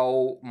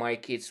how my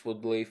kids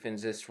would live in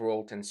this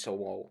world and so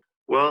on.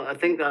 Well, I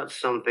think that's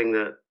something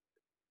that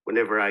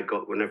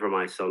whenever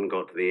my son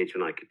got to the age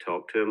when I could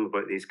talk to him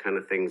about these kind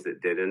of things,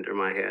 that did enter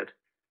my head.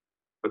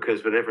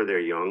 Because whenever they're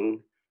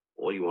young,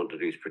 all you want to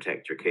do is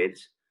protect your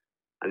kids.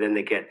 And then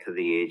they get to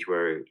the age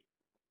where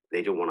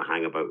they don't want to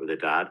hang about with their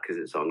dad because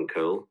it's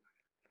uncool.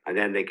 And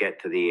then they get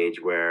to the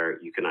age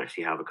where you can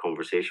actually have a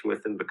conversation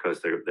with them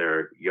because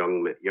they're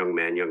young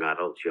men, young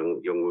adults,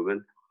 young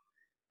women.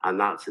 And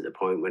that's at the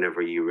point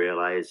whenever you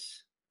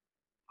realize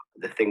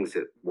the things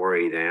that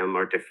worry them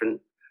are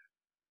different.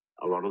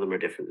 A lot of them are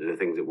different than the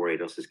things that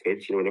worried us as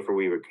kids. Whenever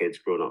we were kids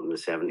growing up in the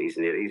 70s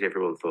and 80s,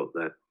 everyone thought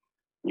that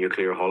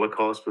nuclear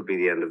holocaust would be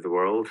the end of the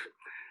world.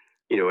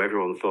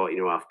 Everyone thought,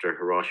 after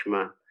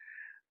Hiroshima,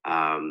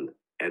 um,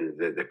 and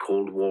the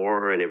Cold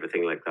War and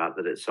everything like that,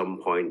 that at some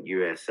point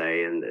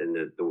USA and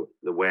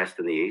the West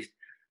and the East.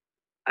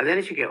 And then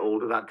as you get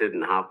older, that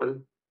didn't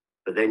happen.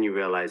 But then you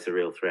realize the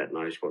real threat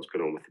now is what's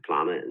going on with the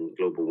planet and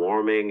global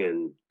warming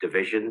and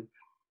division.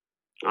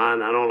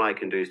 And all I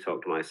can do is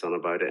talk to my son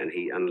about it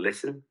and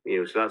listen.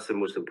 So that's the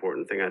most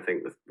important thing I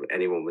think with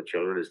anyone with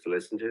children is to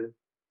listen to them.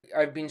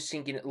 I've been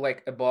thinking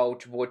like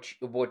about what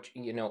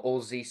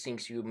all these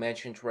things you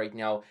mentioned right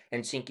now,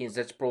 and thinking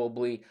that's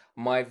probably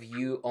my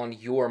view on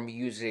your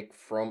music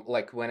from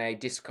like when I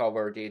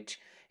discovered it.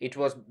 It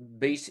was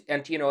basic,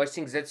 and I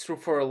think that's true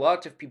for a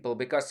lot of people,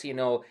 because in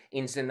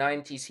the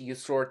 90s you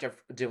sort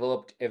of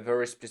developed a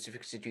very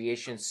specific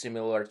situation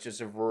similar to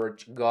the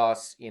word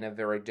goth in a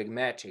very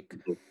dogmatic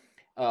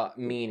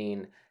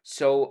meaning.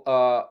 So,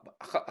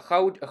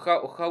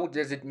 how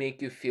does it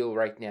make you feel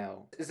right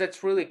now?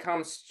 That really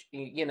comes,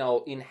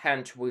 in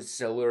hand with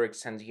the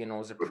lyrics and the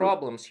Mhm.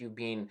 problems you've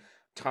been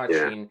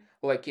Yeah. touching.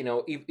 Like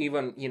if,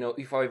 even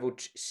if I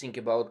would think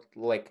about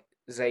like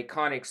the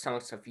iconic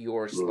songs of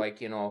yours, Mhm. like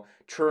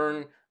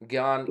 "Turn,"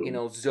 "Gun,"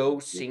 Mhm.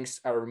 those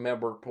things I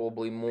remember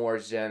probably more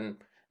than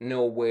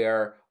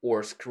 "Nowhere"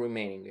 or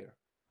 "Screaming."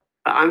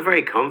 I'm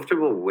very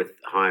comfortable with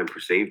how I'm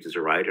perceived as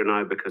a writer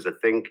now because I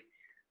think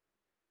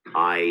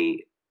I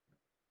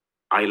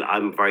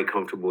I'm very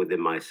comfortable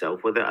within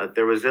myself with it.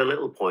 There was a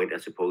little point, I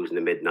suppose, in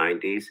the mid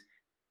 90s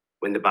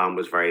when the band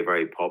was very,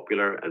 very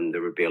popular, and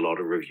there would be a lot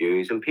of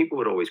reviews, and people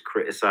would always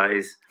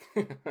criticize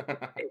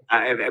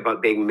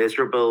about being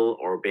miserable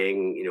or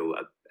being,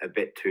 a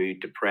bit too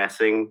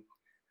depressing.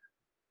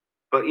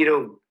 But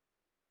I'm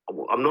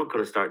not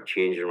going to start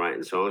changing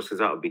writing songs because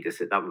that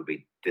would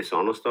be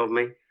dishonest of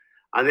me.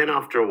 And then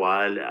after a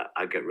while,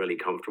 I get really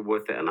comfortable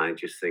with it, and I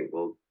just think,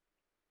 well,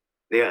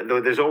 yeah,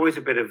 there's always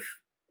a bit of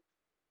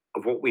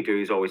what we do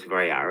is always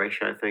very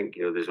Irish. I think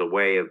there's a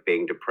way of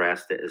being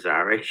depressed that is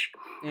Irish,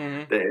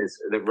 Hmm.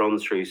 that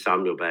runs through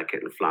Samuel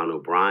Beckett and Flann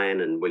O'Brien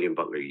and William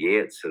Butler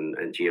Yeats and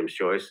James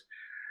Joyce.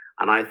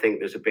 And I think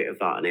there's a bit of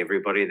that in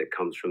everybody that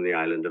comes from the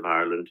island of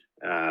Ireland.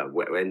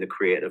 In the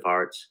creative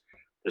arts,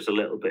 there's a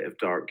little bit of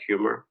dark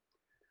humor,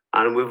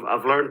 and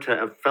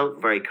I've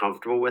felt very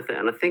comfortable with it.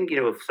 And I think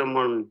if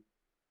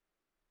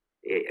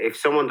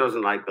someone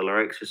doesn't like the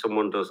lyrics or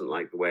someone doesn't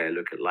like the way I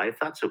look at life,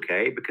 that's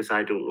okay because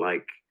I don't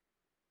like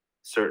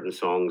certain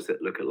songs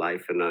that look at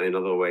life in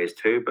other ways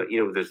too. But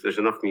there's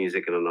enough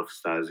music and enough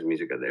styles of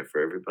music out there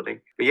for everybody.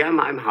 But yeah,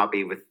 I'm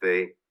happy with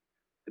the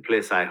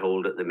place I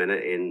hold at the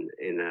minute in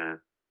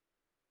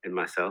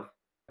myself.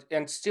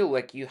 And still,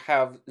 like, you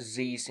have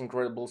these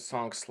incredible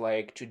songs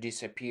like "To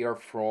Disappear"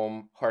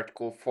 from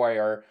Hardcore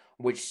Fire,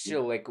 which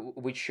still, like,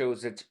 which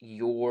shows that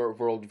your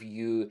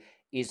worldview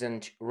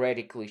isn't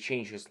radically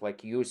changes.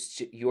 Like, you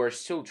are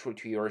still true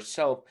to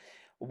yourself,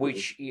 Mhm.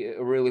 which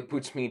really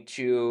puts me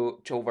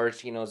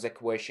towards the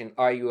question: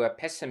 Are you a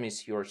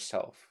pessimist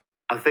yourself?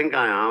 I think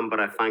I am, but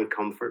I find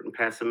comfort in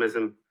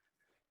pessimism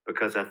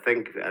because I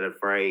think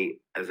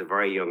as a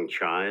very young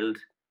child,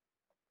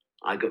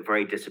 I got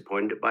very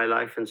disappointed by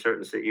life in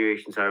certain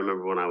situations. I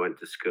remember when I went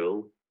to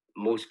school.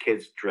 Most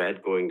kids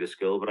dread going to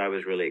school, but I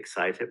was really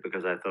excited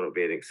because I thought it'd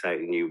be an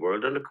exciting new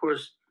world. And of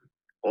course,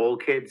 all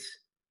kids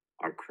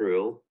are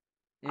cruel,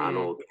 and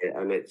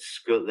Mm-hmm. it's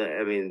school.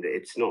 I mean,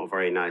 it's not a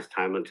very nice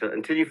time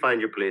until you find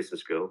your place in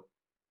school.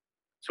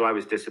 So I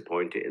was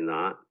disappointed in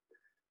that,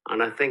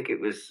 and I think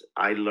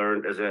I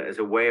learned as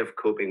a way of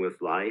coping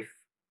with life.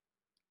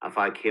 If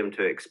I came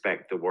to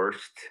expect the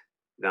worst,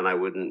 then I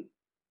wouldn't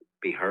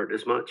be hurt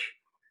as much.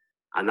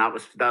 And that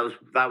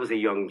was a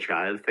young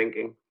child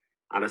thinking,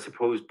 and I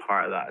suppose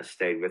part of that has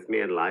stayed with me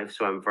in life.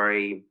 So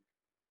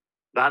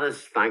that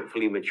has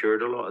thankfully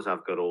matured a lot as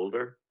I've got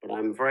older. But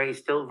I'm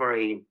still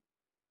very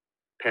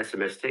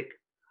pessimistic.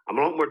 I'm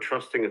a lot more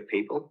trusting of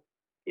people,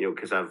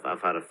 because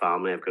I've had a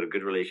family. I've got a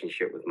good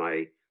relationship with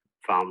my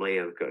family.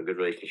 I've got a good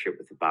relationship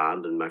with the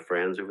band and my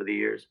friends over the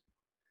years.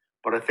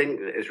 But I think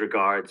that as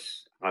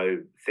regards how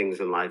things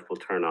in life will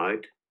turn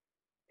out,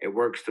 it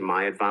works to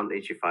my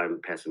advantage if I'm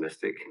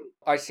pessimistic.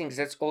 I think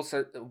that's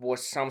also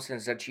was something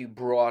that you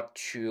brought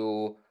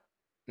to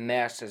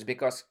masses,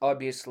 because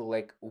obviously,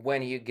 like,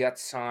 when you get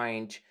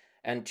signed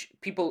and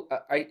people,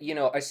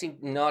 I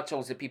think not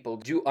all the people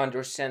do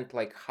understand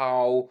like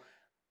how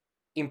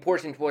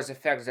important was the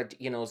fact that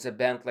the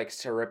band like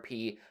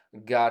Therapy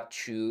got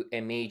to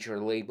a major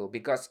label,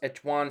 because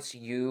at once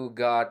you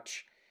got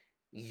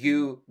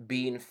you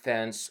being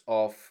fans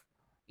of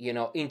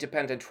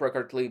independent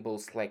record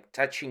labels like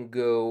Touch and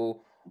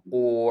Go,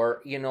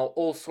 or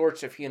all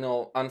sorts of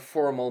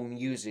informal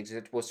music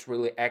that was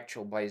really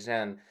actual by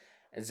then,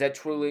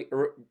 that really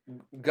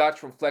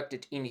got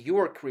reflected in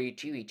your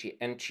creativity,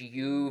 and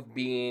you've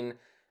been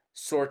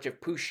sort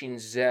of pushing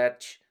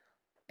that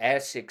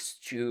ethics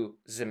to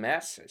the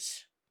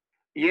masses.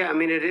 Yeah, I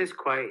mean, it is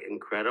quite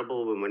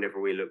incredible whenever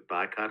we look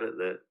back at it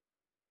that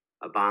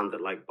a band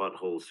that like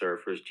Butthole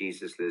Surfers,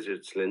 Jesus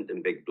Lizard, Slint,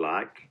 and Big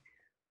Black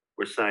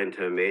were signed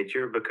to a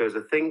major, because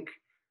I think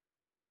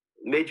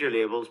major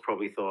labels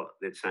probably thought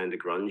they'd signed a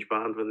grunge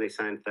band when they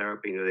signed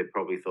Therapy. They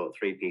probably thought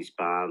three-piece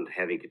band,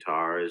 heavy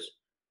guitars,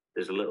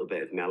 there's a little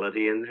bit of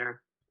melody in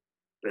there.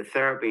 But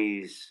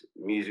Therapy's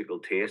musical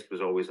taste was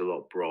always a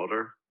lot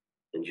broader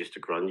than just a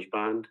grunge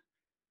band,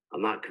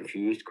 and that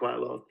confused quite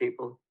a lot of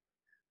people.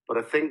 But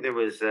I think there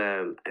was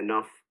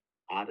enough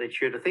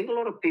attitude. I think a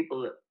lot of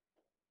people that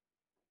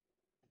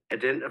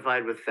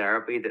identified with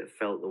Therapy that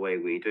felt the way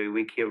we do.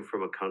 We came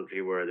from a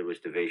country where there was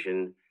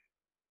division.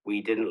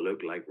 We didn't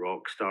look like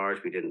rock stars.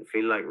 We didn't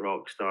feel like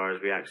rock stars.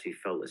 We actually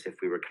felt as if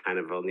we were kind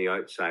of on the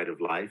outside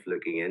of life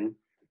looking in.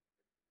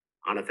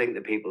 And I think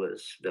the people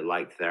that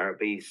like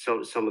Therapy, some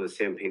of the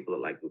same people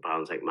that like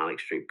bands like Manic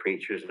Street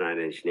Preachers, Nine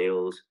Inch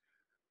Nails,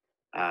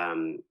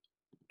 um,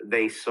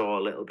 they saw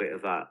a little bit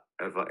of that.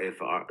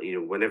 If our,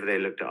 whenever they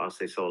looked at us,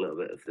 they saw a little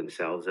bit of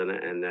themselves in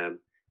it, and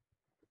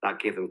that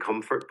gave them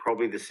comfort.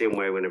 Probably the same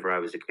way whenever I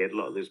was a kid, a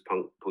lot of those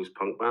post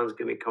punk bands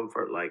give me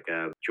comfort, like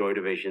Joy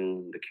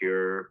Division, The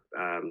Cure,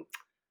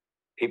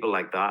 people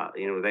like that.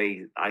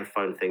 I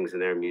found things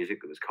in their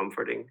music that was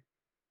comforting,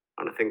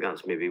 and I think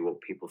that's maybe what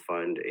people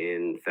found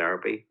in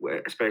Therapy,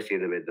 especially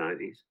in the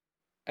mid-90s.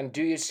 And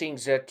do you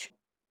think that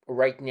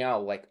right now,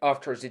 like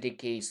after the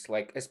decades,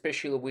 like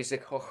especially with the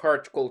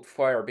Heart Cold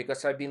Fire,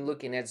 because I've been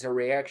looking at the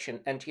reaction,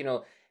 and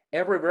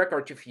every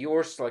record of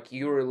yours, like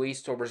you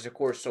released over the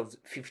course of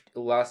the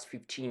last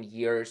 15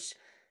 years,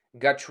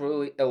 got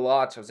really a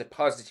lot of the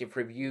positive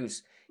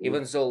reviews,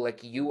 even though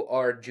like you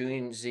are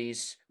doing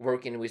this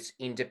working with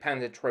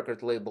independent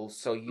record labels,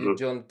 so you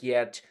Mm-hmm. don't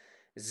get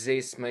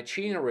this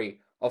machinery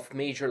of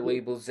major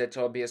labels that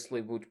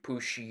obviously would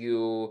push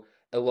you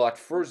a lot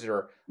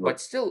further, but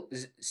still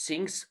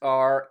things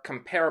are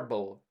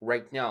comparable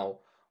right now,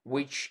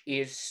 which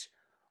is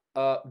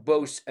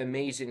both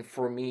amazing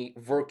for me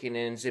working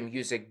in the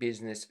music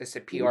business as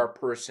a PR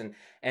person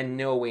and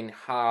knowing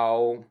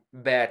how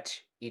bad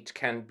it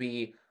can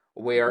be,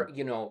 where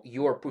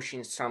you are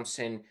pushing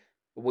something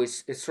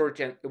with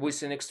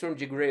an extreme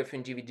degree of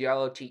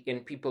individuality,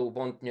 and people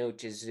won't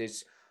notice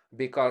this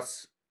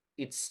because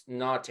it's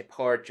not a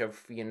part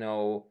of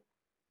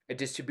a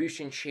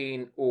distribution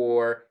chain,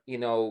 or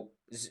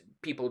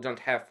people don't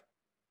have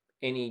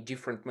any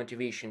different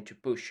motivation to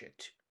push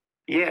it.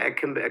 Yeah, it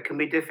can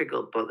be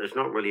difficult, but there's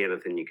not really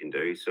anything you can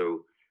do.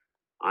 So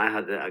I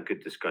had a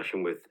good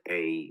discussion with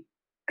a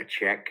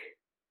Czech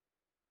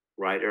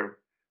writer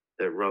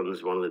that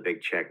runs one of the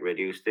big Czech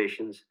radio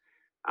stations,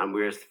 and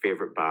we're his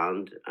favorite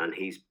band, and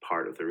he's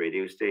part of the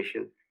radio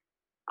station.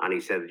 And he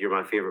said, "You're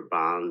my favorite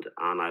band,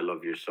 and I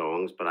love your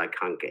songs, but I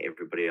can't get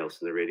everybody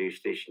else in the radio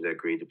station to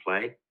agree to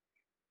play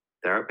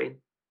Therapy."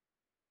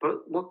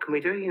 But what can we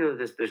do?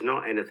 There's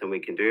not anything we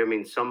can do. I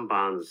mean, some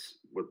bands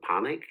would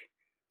panic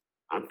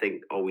and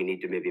think, "Oh, we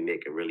need to maybe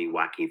make a really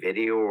wacky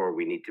video, or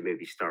we need to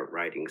maybe start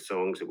writing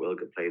songs that will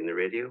get played in the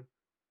radio."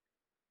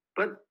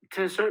 But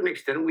to a certain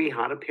extent, we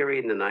had a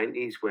period in the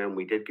 '90s when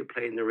we did get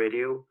played in the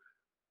radio.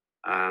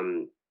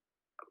 Um,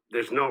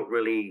 there's not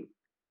really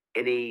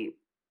any,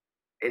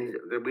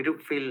 we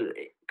don't feel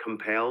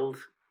compelled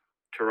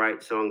to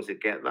write songs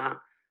that get that.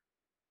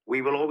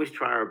 We will always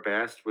try our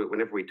best.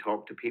 Whenever we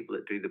talk to people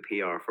that do the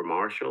PR for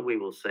Marshall, we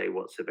will say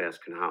what's the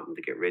best can happen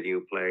to get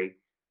radio play,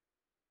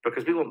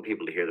 because we want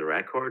people to hear the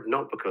record,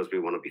 not because we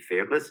want to be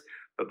famous,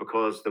 but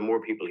because the more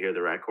people hear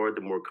the record,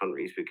 the more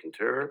countries we can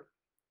tour,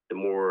 the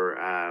more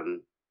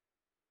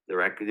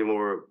the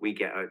more we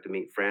get out to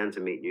meet friends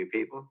and meet new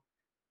people.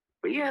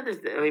 But yeah,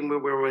 I mean, we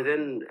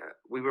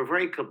were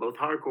very close. Both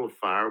Hardcore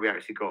Fire, we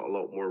actually got a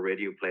lot more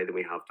radio play than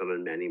we have done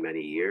in many, many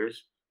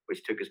years,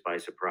 which took us by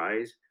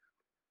surprise.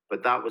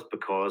 But that was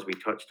because we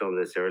touched on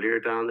this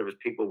earlier, Dan. There was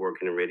people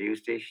working in radio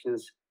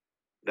stations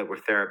that were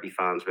Therapy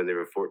fans when they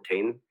were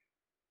 14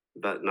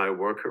 that now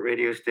work at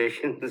radio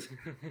stations,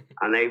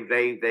 and they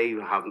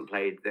haven't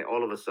played. They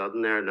all of a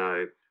sudden they're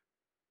now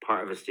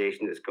part of a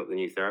station that's got the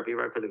new Therapy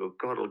record. They go,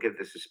 God, I'll give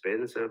this a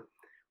spin. So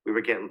we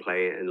were getting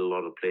play in a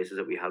lot of places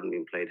that we hadn't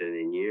been played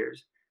in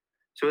years.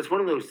 So it's one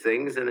of those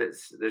things, and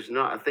there's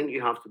not. I think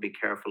you have to be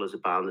careful as a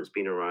band that's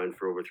been around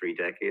for over 3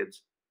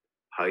 decades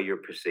how you're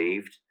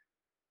perceived.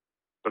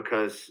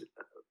 Because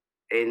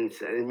in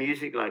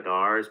music like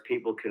ours,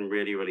 people can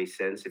really, really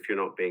sense if you're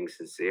not being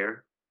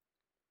sincere.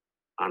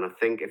 And I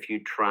think if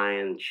you try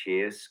and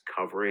chase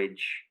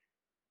coverage,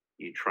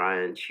 you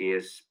try and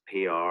chase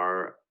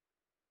PR,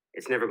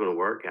 it's never going to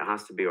work. It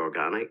has to be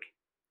organic.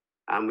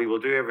 And we will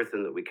do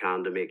everything that we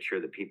can to make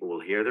sure that people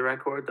will hear the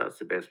record. That's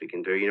the best we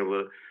can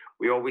do.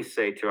 We always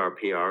say to our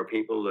PR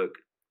people, look,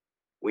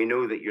 we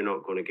know that you're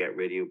not going to get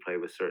radio play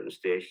with certain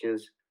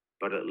stations,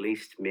 but at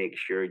least make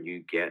sure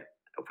you get,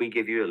 if we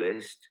give you a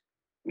list,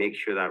 make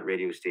sure that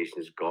radio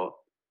station's got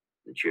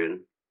the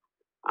tune.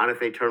 And if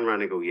they turn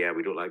around and go, yeah,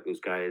 we don't like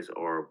those guys,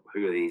 or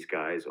who are these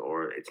guys,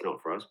 or it's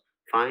not for us,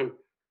 fine.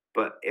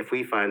 But if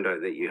we find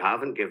out that you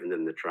haven't given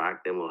them the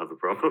track, then we'll have a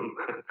problem.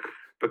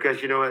 Because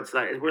it's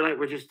like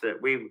we're just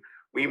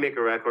we make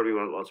a record, we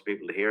want lots of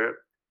people to hear it.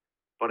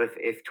 But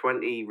if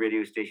 20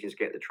 radio stations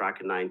get the track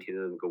and 19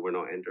 of them go, we're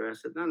not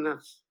interested, then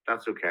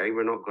that's okay.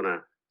 We're not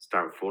gonna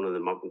start phoning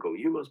them up and go,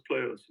 you must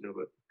play us,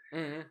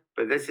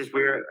 But this is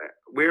we're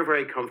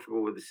very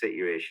comfortable with the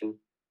situation,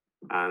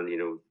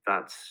 and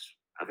that's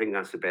I think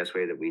that's the best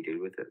way that we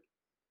deal with it.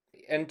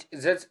 And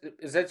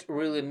that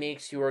really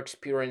makes your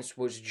experience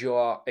with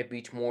JAAW a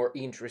bit more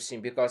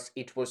interesting, because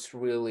it was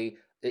really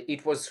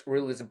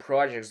the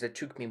projects that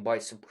took me by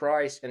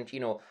surprise. And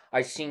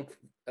I think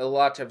a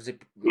lot of the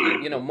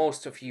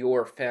most of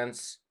your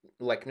fans,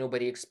 like,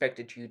 nobody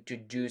expected you to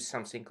do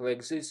something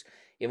like this,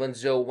 even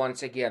though,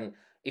 once again,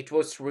 it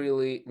was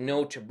really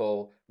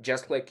notable.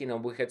 Just like,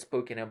 we had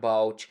spoken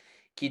about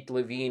Kit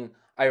Levine,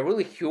 I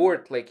really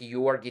heard, like,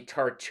 your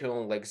guitar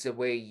tone, like the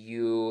way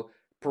you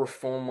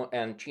perform,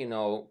 and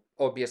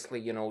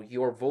obviously,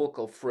 your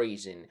vocal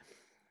phrasing.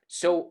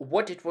 So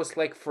what it was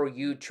like for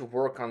you to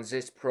work on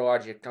this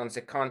project, on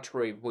the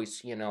contrary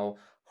with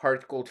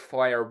Heart Cold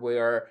Fire,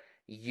 where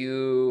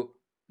you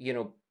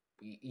know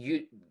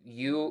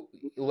you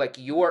like,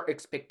 your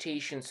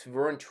expectations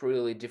weren't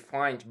really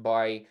defined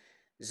by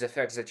the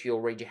fact that you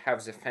already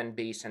have the fan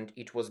base, and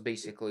it was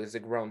basically the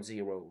ground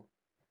zero.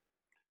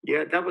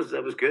 Yeah, that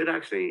was good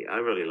actually. I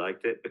really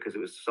liked it because it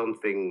was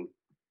something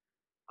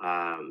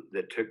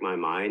that took my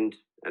mind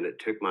and it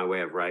took my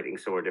way of writing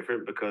somewhere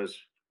different. Because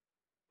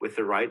with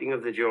the writing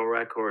of the Joe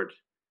record,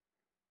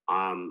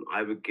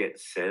 I would get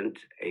sent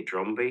a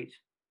drum beat,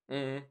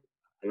 Mm-hmm.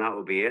 and that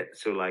would be it.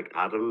 So like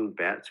Adam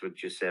Betts would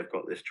just say, "I've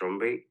got this drum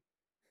beat,"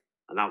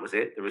 and that was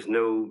it. There was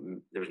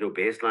no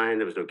bass line,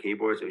 there was no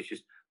keyboards. It was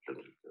just, and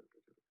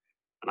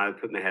I would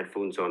put my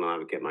headphones on and I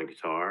would get my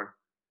guitar,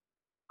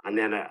 and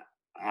then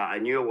I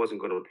knew I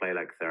wasn't going to play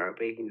like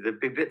Therapy. The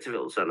big bits of it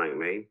will sound like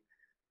me.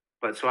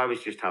 But so I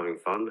was just having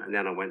fun, and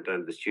then I went down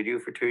to the studio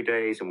for 2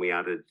 days, and Wayne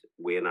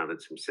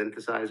added some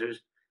synthesizers,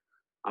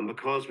 and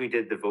because we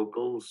did the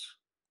vocals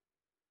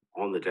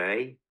on the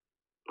day,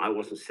 I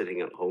wasn't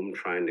sitting at home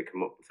trying to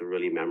come up with a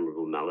really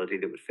memorable melody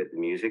that would fit the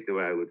music the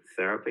way I would with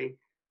Therapy.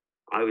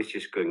 I was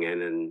just going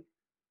in and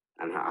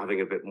having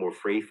a bit more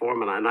free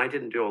form, and I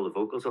didn't do all the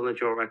vocals on the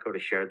Joe record. I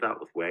shared that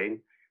with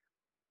Wayne,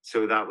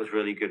 so that was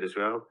really good as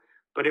well.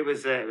 But it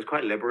was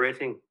quite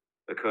liberating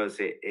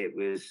because it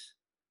was.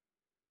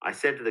 I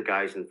said to the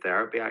guys in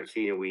Therapy,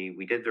 actually,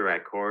 we did the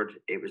record.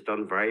 It was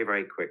done very,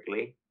 very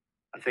quickly.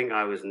 I think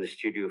I was in the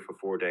studio for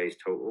 4 days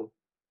total,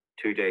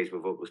 2 days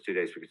with vocals, 2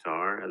 days with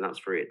guitar, and that's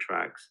for 8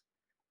 tracks.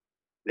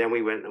 Then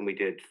we went and we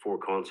did 4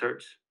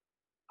 concerts,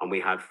 and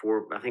we had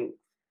I think,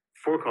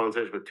 4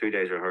 concerts with 2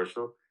 days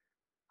rehearsal,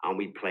 and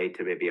we played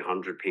to maybe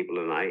 100 people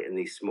a night in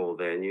these small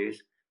venues.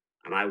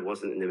 And I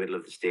wasn't in the middle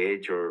of the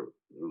stage,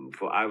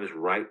 I was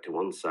right to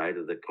one side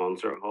of the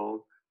concert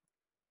hall,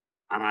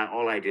 and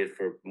all I did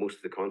for most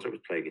of the concert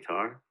was play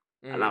guitar,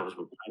 and Mm. that was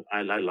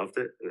I loved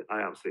it.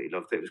 I absolutely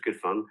loved it. It was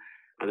good fun,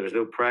 and there was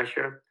no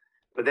pressure.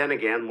 But then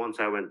again, once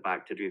I went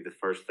back to do the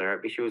first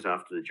Therapy shows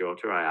after the JAAW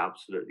tour, I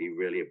absolutely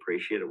really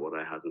appreciated what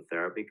I had in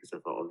Therapy because I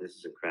thought, oh, this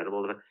is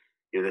incredible.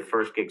 The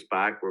first gigs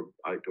back were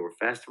outdoor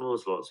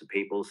festivals, lots of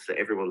people,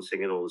 everyone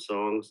singing all the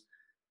songs,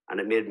 and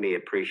it made me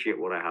appreciate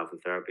what I have in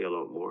Therapy a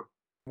lot more.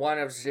 One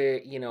of the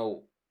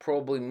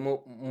probably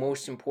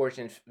most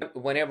important,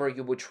 whenever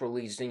you would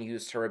release the new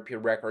Therapy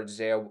records,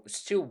 there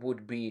still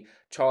would be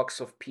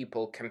talks of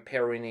people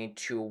comparing it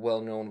to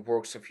well-known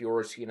works of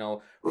yours, Mhm.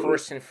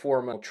 first and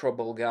foremost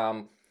Trouble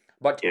Gum.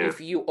 But Yeah.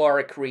 if you are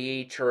a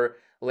creator,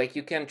 like,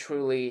 you can't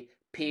really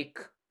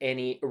pick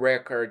any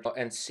record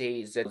and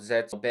say that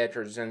that's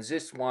better than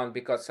this one,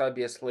 because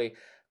obviously,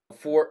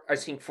 I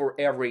think for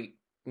every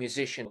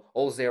musician,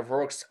 all their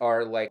works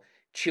are like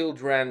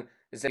children,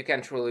 that you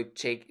can't really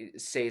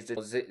say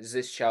that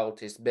this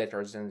child is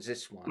better than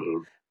this one.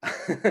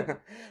 Mhm.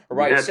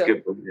 Right. That's So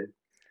good.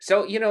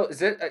 Yeah.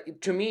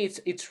 that, to me,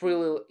 it's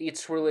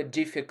really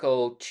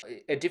difficult,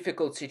 a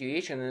difficult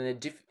situation,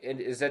 and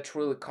that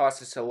really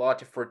causes a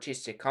lot of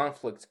artistic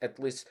conflicts. At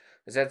least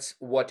that's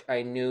what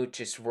I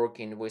notice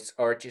working with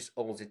artists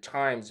all the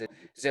time. That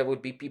there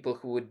would be people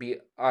who would be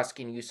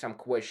asking you some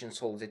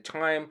questions all the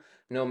time,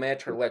 no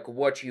matter like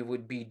what you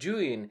would be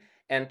doing,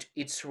 and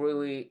it's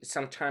really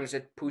sometimes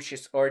it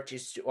pushes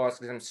artists to ask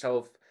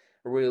themselves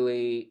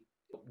really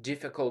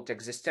difficult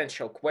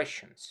existential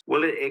questions.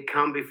 Well, it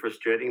can be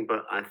frustrating,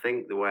 but I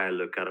think the way I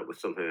look at it with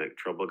something like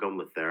trouble gum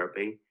with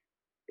therapy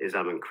is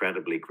I'm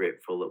incredibly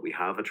grateful that we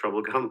have a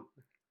trouble gum.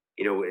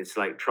 It's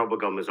like trouble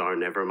gum is our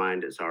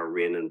Nevermind, it's our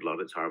Rain and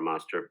Blood, it's our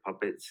Master of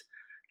Puppets.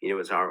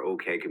 It's our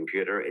OK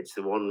Computer. It's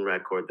the one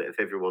record that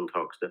if everyone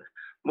talks to,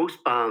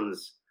 most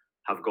bands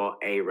have got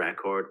a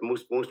record.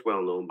 Most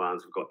well known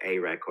bands have got a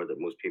record that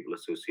most people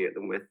associate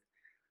them with.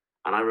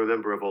 And I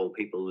remember, of all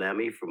people,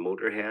 Lemmy from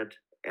Motorhead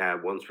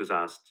once was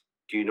asked,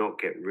 "Do you not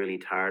get really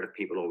tired of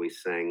people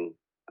always saying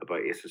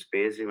about Ace of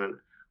Spades?" He went,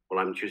 "Well,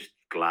 I'm just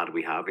glad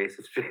we have Ace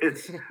of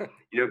Spades."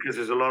 Because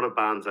there's a lot of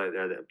bands out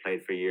there that have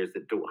played for years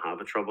that don't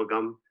have a Trouble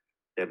Gum.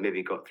 They've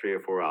maybe got 3 or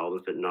 4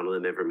 albums, but none of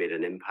them ever made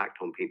an impact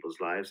on people's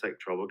lives like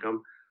Trouble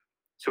Gum.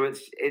 So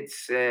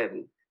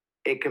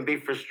it can be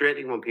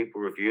frustrating when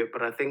people review it,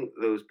 but I think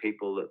those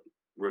people that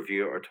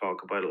review it or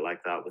talk about it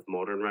like that with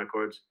modern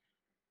records,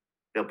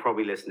 they'll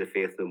probably listen to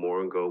Faith No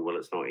More and go, "Well,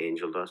 it's not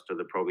Angel Dust," or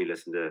they'll probably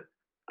listen to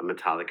a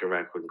Metallica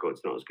record and go,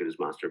 "It's not as good as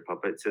Master of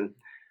Puppets." And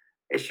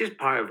it's just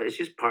part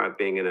of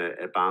being in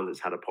a band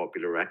that's had a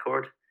popular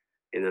record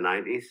in the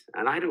 90s,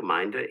 and I don't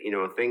mind it.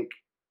 I think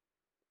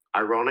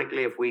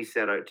ironically, if we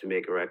set out to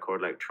make a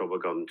record like Trouble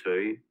Gum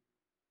 2,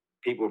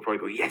 people would probably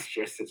go, "Yes,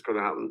 yes, it's going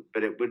to happen,"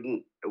 but it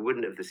wouldn't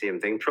have the same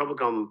thing. Trouble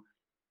Gum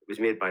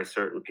was made by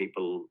certain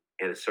people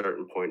at a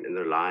certain point in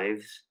their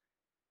lives,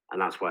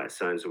 and that's why it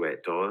sounds the way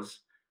it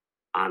does.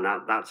 And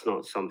that's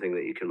not something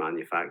that you can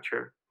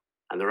manufacture.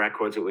 And the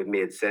records that we've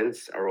made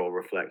since are all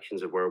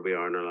reflections of where we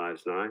are in our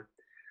lives now.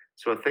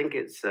 So I think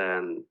it's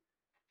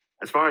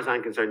as far as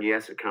I'm concerned,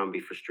 yes, it can be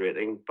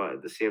frustrating, but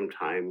at the same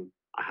time,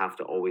 I have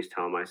to always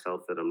tell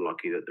myself that I'm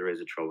lucky that there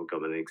is a trouble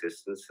gum in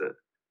existence.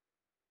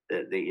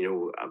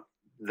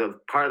 The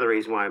part of the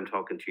reason why I'm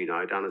talking to you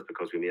now, Dan, is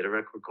because we made a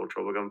record called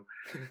Trouble Gum.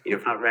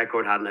 If that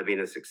record hadn't have been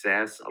a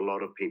success, a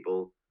lot of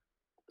people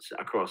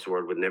across the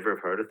world would never have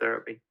heard of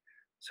therapy.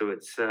 So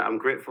I'm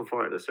grateful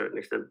for it to a certain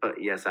extent,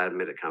 but yes, I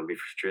admit it can be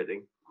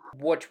frustrating.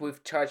 What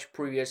we've touched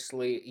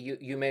previously,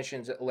 you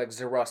mentioned that, like,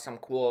 there are some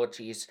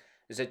qualities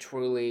that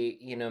really,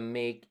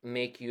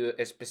 make you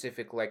a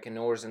specific, like, a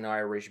Northern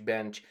Irish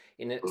band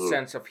in a Mhm,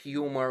 sense of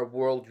humor,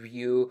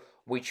 worldview,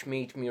 which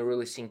made me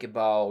really think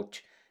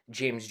about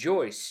James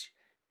Joyce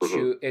mhm.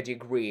 to a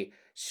degree.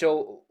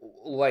 So,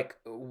 like,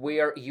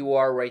 where you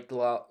are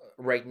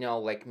right now,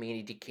 like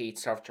many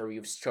decades after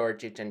you've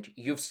started, and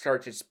you've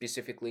started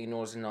specifically in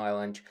Northern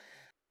Ireland,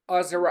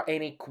 are there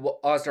any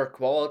other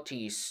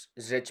qualities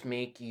that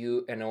make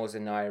you an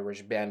Northern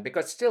Irish band?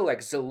 Because still,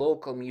 like, the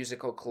local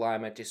musical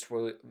climate is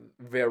really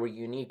very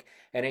unique,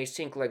 and I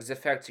think, like, the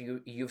fact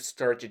you've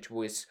started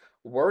with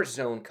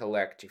Warzone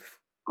Collective,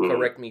 Mhm.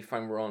 correct me if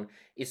I'm wrong,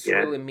 it's Yeah.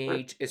 really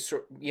made a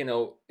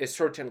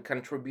certain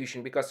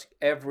contribution, because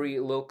every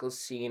local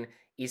scene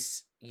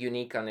is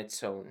unique on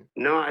its own.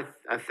 No,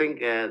 I think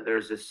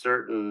there's a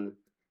certain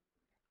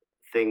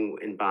thing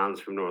in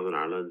bands from Northern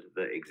Ireland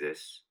that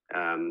exists,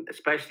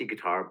 especially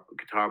guitar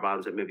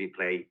bands that maybe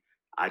play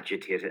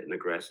agitated and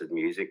aggressive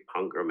music,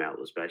 punk or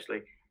metal,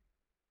 especially.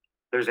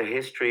 There's a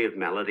history of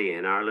melody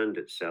in Ireland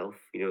itself.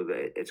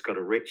 It's got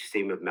a rich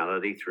theme of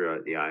melody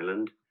throughout the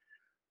island,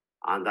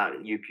 and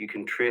that you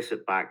can trace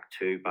it back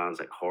to bands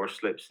like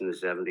Horselips in the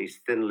 '70s.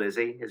 Thin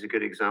Lizzy is a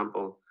good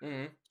example.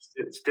 Mm-hmm.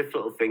 Stiff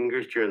Little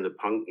Fingers during the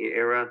punk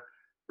era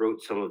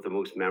wrote some of the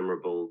most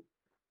memorable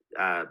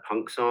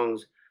punk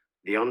songs.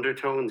 The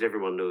Undertones,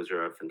 everyone knows,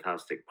 are a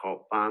fantastic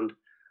pop band.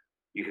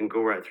 You can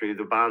go right through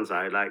the bands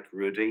I liked,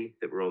 Rudy,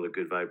 that were on the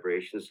Good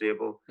Vibrations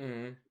label,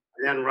 Mm-hmm.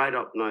 and then right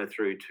up now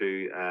through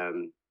to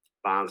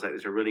bands like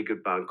there's a really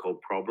good band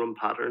called Problem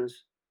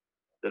Patterns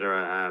that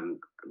are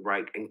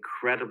right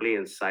incredibly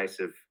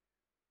incisive,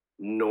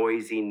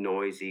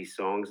 noisy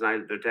songs. Now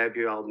their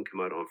debut album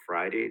came out on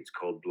Friday. It's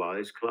called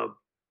Blouse Club.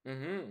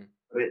 Mm-hmm.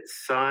 It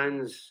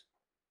sounds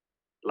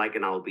like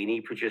an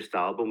Albini produced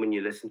album when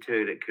you listen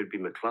to it. It could be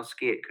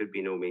McCluskey, it could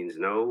be No Means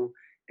No,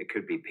 it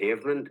could be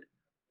Pavement.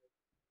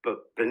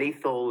 But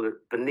beneath all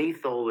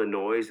the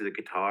noise of the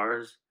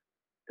guitars,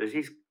 there's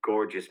these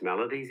gorgeous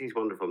melodies, these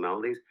wonderful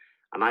melodies.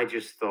 And I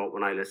just thought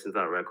when I listened to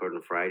that record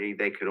on Friday,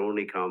 they could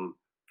only come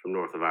from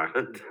north of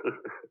Ireland.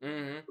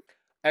 Mm-hmm.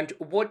 And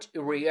what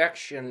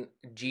reaction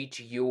did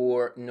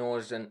your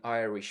Northern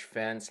Irish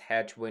fans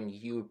had when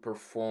you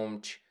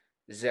performed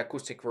the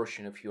acoustic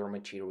version of your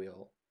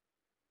material?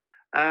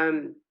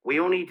 We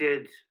only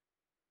did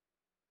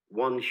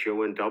one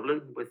show in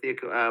Dublin with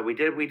we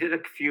did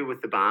a few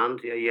with the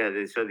band. Yeah,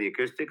 so the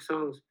acoustic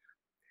songs.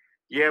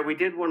 Yeah, we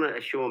did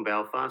a show in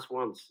Belfast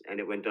once, and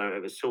it went down.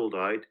 It was sold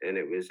out, and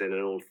it was in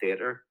an old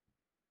theatre,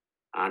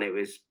 and it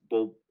was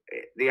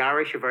the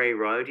Irish are very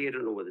rowdy. I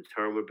don't know what the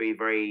term would be.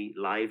 Very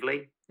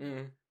lively.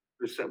 Mm,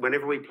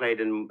 Whenever we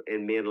played in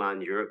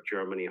mainland Europe,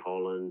 Germany,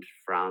 Holland,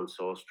 France,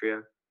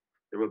 Austria,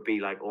 there would be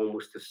like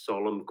almost a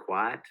solemn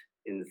quiet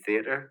in the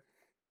theatre.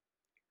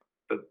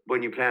 But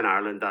when you play in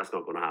Ireland, that's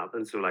not going to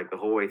happen. So like the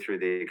whole way through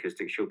the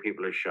acoustic show,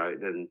 people are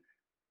shouting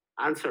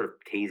and sort of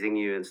teasing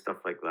you and stuff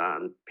like that.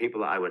 And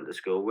people that I went to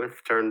school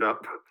with turned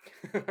up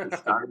and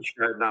started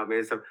shouting at me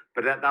and stuff.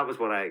 But that was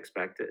what I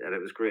expected, and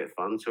it was great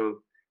fun.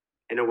 So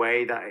in a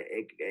way, that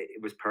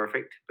it was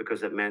perfect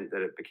because it meant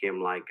that it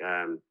became like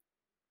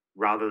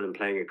rather than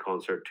playing a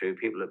concert to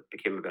people, it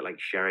became a bit like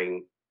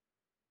sharing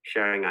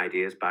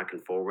ideas back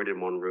and forward in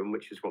one room,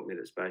 which is what made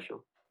it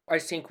special. I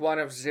think one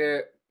of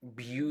the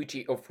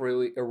beauty of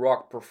really a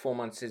rock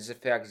performance is the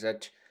fact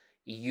that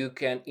you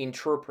can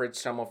interpret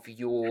some of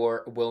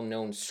your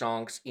well-known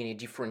songs in a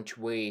different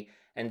way,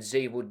 and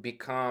they would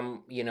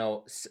become,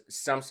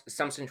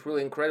 something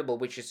really incredible,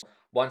 which is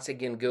once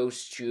again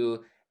goes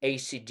to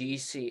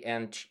ACDC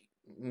and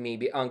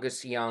maybe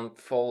Angus Young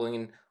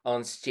falling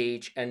on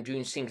stage and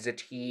doing things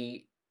that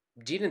he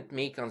didn't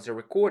make on the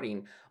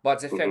recording, but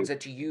the fact Hmm.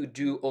 that you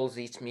do all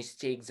these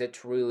mistakes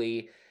that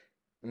really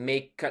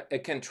make a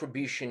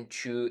contribution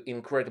to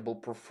incredible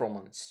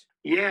performance.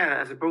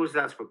 Yeah, I suppose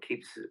that's what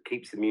keeps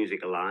the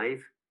music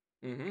alive.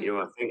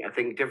 Mm-hmm. I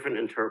think different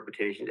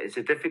interpretations. It's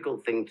a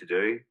difficult thing to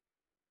do,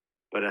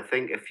 but I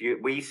think if you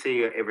we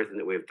see everything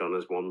that we've done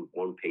as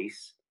one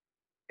piece.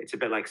 It's a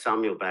bit like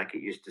Samuel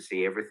Beckett used to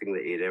see everything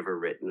that he had ever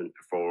written and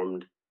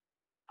performed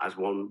as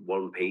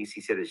one piece.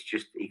 He said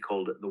he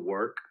called it the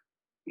work.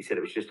 He said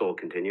it was just all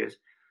continuous.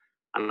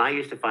 And I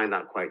used to find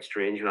that quite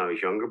strange when I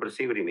was younger, but I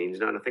see what he means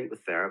now. And I think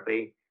with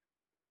therapy,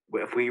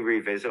 if we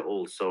revisit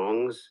old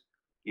songs,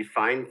 you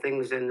find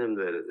things in them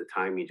that at the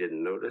time you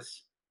didn't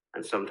notice.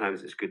 And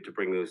sometimes it's good to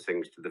bring those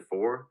things to the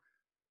fore.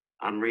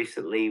 And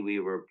recently we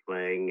were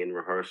playing in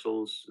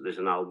rehearsals. There's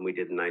an album we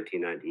did in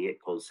 1998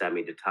 called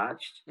Semi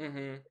Detached.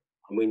 Mm-hmm.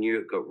 And we knew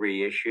it got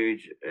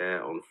reissued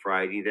on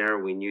Friday there.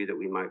 We knew that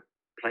we might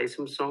play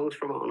some songs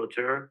from it on a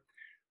tour,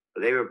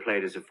 but they were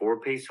played as a four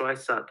piece. So I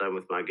sat down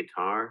with my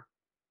guitar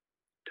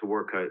to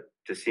work out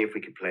to see if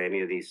we could play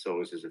any of these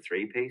songs as a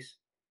three piece.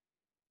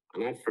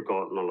 And I'd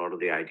forgotten a lot of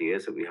the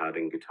ideas that we had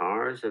in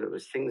guitars, and it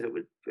was things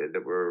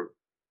that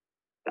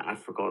I'd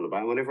forgotten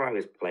about. Whenever I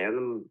was playing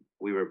them,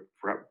 we were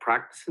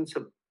practicing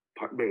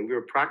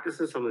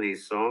some of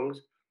these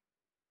songs,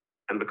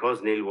 and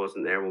because Neil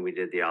wasn't there when we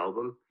did the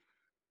album,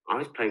 I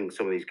was playing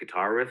some of these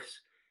guitar riffs,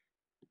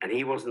 and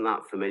he wasn't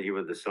that familiar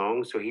with the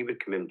song, so he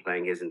would come in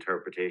playing his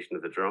interpretation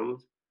of the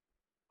drums,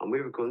 and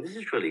we were going, "This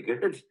is really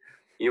good."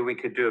 We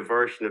could do a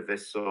version of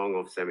this song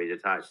of Semi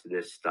Detached in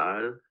this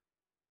style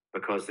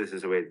because this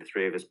is the way the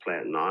three of us play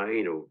it now.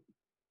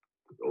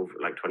 Over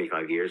like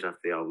 25 years after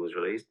the album was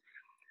released,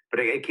 but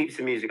it keeps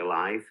the music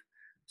alive.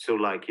 So,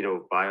 like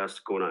by us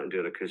going out and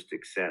doing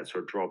acoustic sets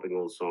or dropping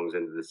old songs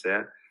into the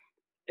set,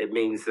 it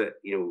means that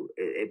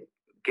it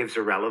gives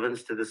a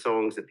relevance to the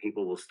songs that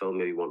people will still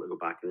maybe want to go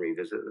back and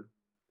revisit them.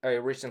 I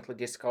recently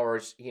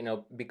discovered,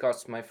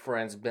 because my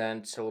friend's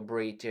band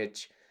celebrated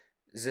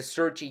the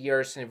 30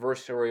 years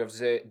anniversary of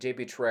the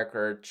debut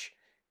record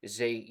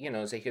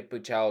they had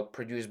put out,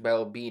 produced by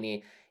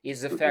Albini,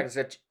 is the Hmm. fact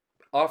that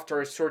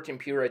after a certain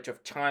period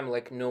of time,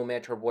 like no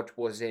matter what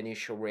was the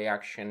initial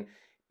reaction, Hmm.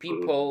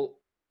 people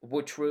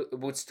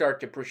would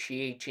start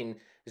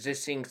appreciating the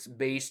things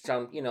based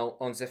on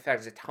on the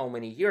fact that how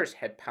many years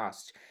had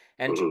passed.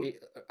 And Hmm.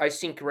 I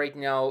think right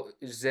now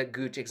the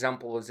good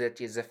example of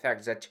that is the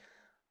fact that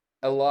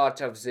a lot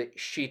of the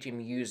shitty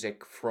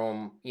music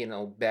from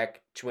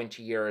back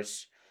 20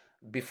 years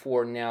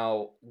before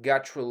now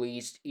got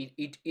released.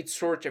 It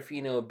sort of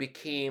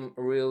became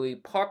really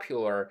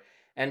popular,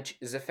 and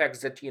the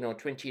fact that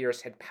 20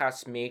 years had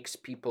passed makes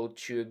people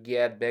to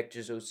get back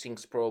to those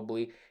things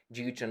probably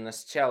due to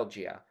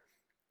nostalgia.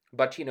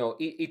 But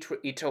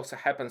it also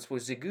happens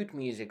with the good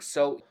music,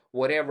 so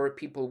whatever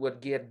people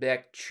would get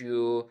back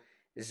to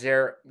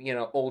their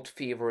old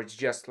favorites,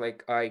 just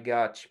like I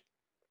got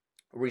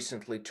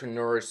recently to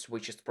Nurse,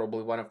 which is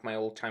probably one of my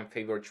all-time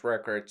favorite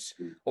records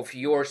of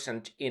yours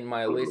and in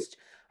my Hmm. list.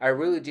 I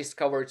really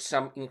discovered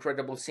some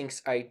incredible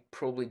things I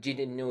probably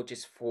didn't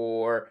notice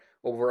for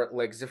over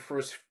like the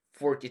first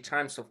 40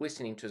 times of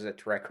listening to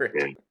that record.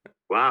 Yeah.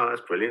 Wow,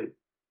 that's brilliant.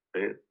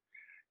 Brilliant.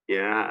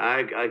 Yeah,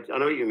 I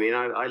know what you mean.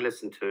 I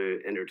listened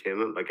to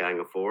Entertainment by Gang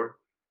of Four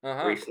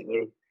Uh-huh.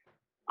 recently,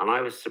 and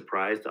I was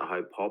surprised at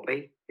how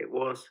poppy it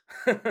was.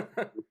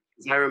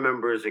 'Cause I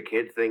remember as a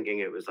kid thinking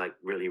it was like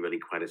really, really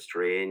quite a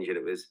strange, and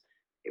it was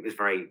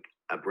very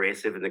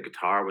abrasive, and the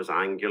guitar was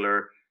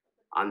angular,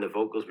 and the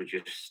vocals were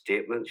just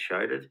statements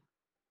shouted.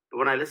 But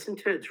when I listen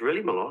to it, it's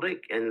really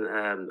melodic, and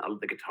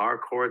the guitar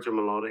chords are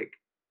melodic.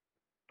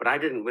 But I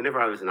didn't. Whenever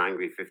I was an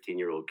angry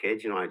 15-year-old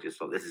kid, I just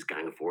thought this is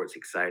Gang of Four. It's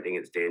exciting.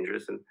 It's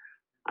dangerous, and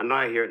now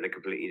I hear it in a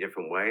completely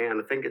different way.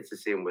 And I think it's the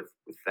same with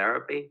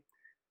therapy,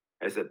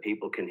 is that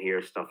people can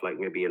hear stuff like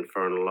maybe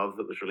Infernal Love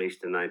that was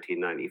released in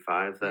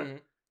 1995 that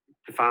Mhm.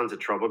 the fans of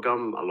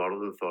Troublegum, a lot of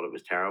them thought it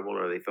was terrible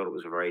or they thought it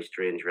was a very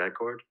strange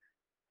record.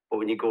 But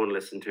when you go and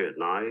listen to it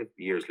now,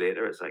 years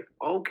later, it's like,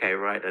 okay,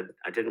 right,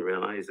 I didn't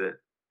realize that.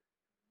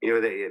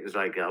 That it was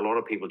like a lot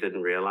of people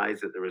didn't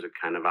realize that there was a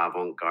kind of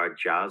avant garde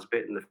jazz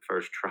bit in the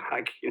first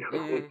track.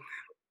 Mhm.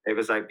 It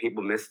was like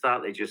people missed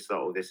that. They just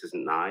thought, oh, this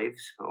isn't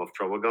Knives off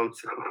Troublegum.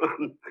 So,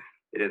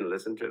 they didn't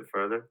listen to it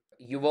further.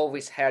 You've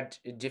always had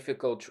a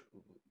difficult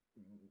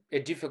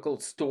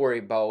story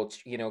about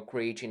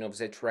creating of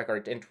that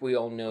record, and we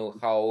all know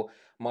how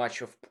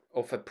much of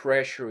a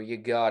pressure you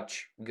got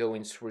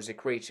going through the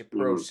creative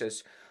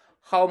process.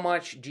 How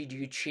much did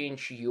you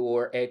change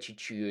your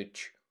attitude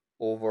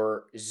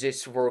over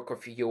this work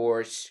of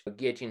yours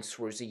getting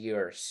through the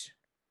years?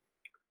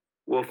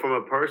 Well, from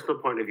a personal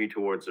point of view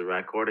towards the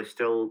record, I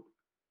still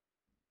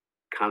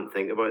can't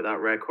think about that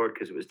record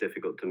because it was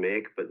difficult to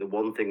make. But the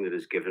one thing that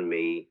has given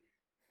me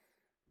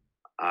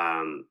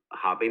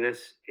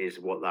happiness is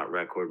what that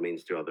record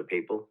means to other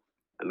people.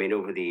 I mean,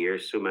 over the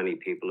years, so many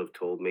people have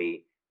told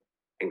me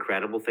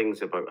incredible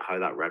things about how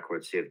that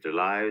record saved their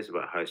lives,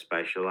 about how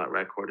special that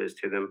record is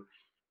to them,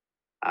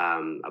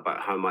 about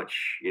how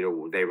much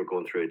they were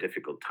going through a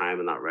difficult time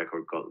and that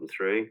record got them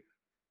through.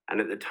 And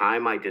at the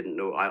time, I didn't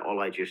know. All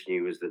I just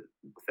knew was that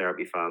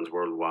therapy fans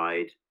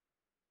worldwide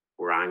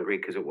were angry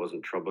because it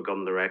wasn't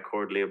Troublegum, the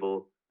record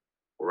label.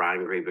 Were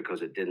angry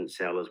because it didn't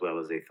sell as well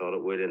as they thought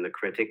it would, and the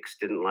critics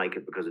didn't like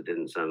it because it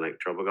didn't sound like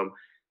Troublegum.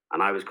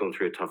 And I was going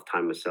through a tough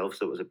time myself,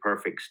 so it was a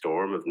perfect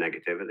storm of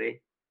negativity.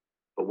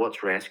 But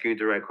what's rescued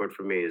the record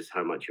for me is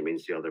how much it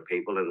means to other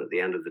people, and at the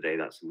end of the day,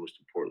 that's the most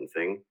important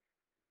thing.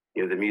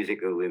 The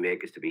music that we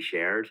make is to be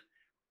shared,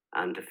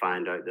 and to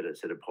find out that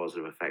it's had a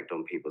positive effect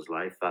on people's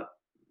life.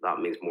 That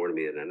means more to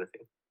me than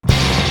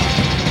anything.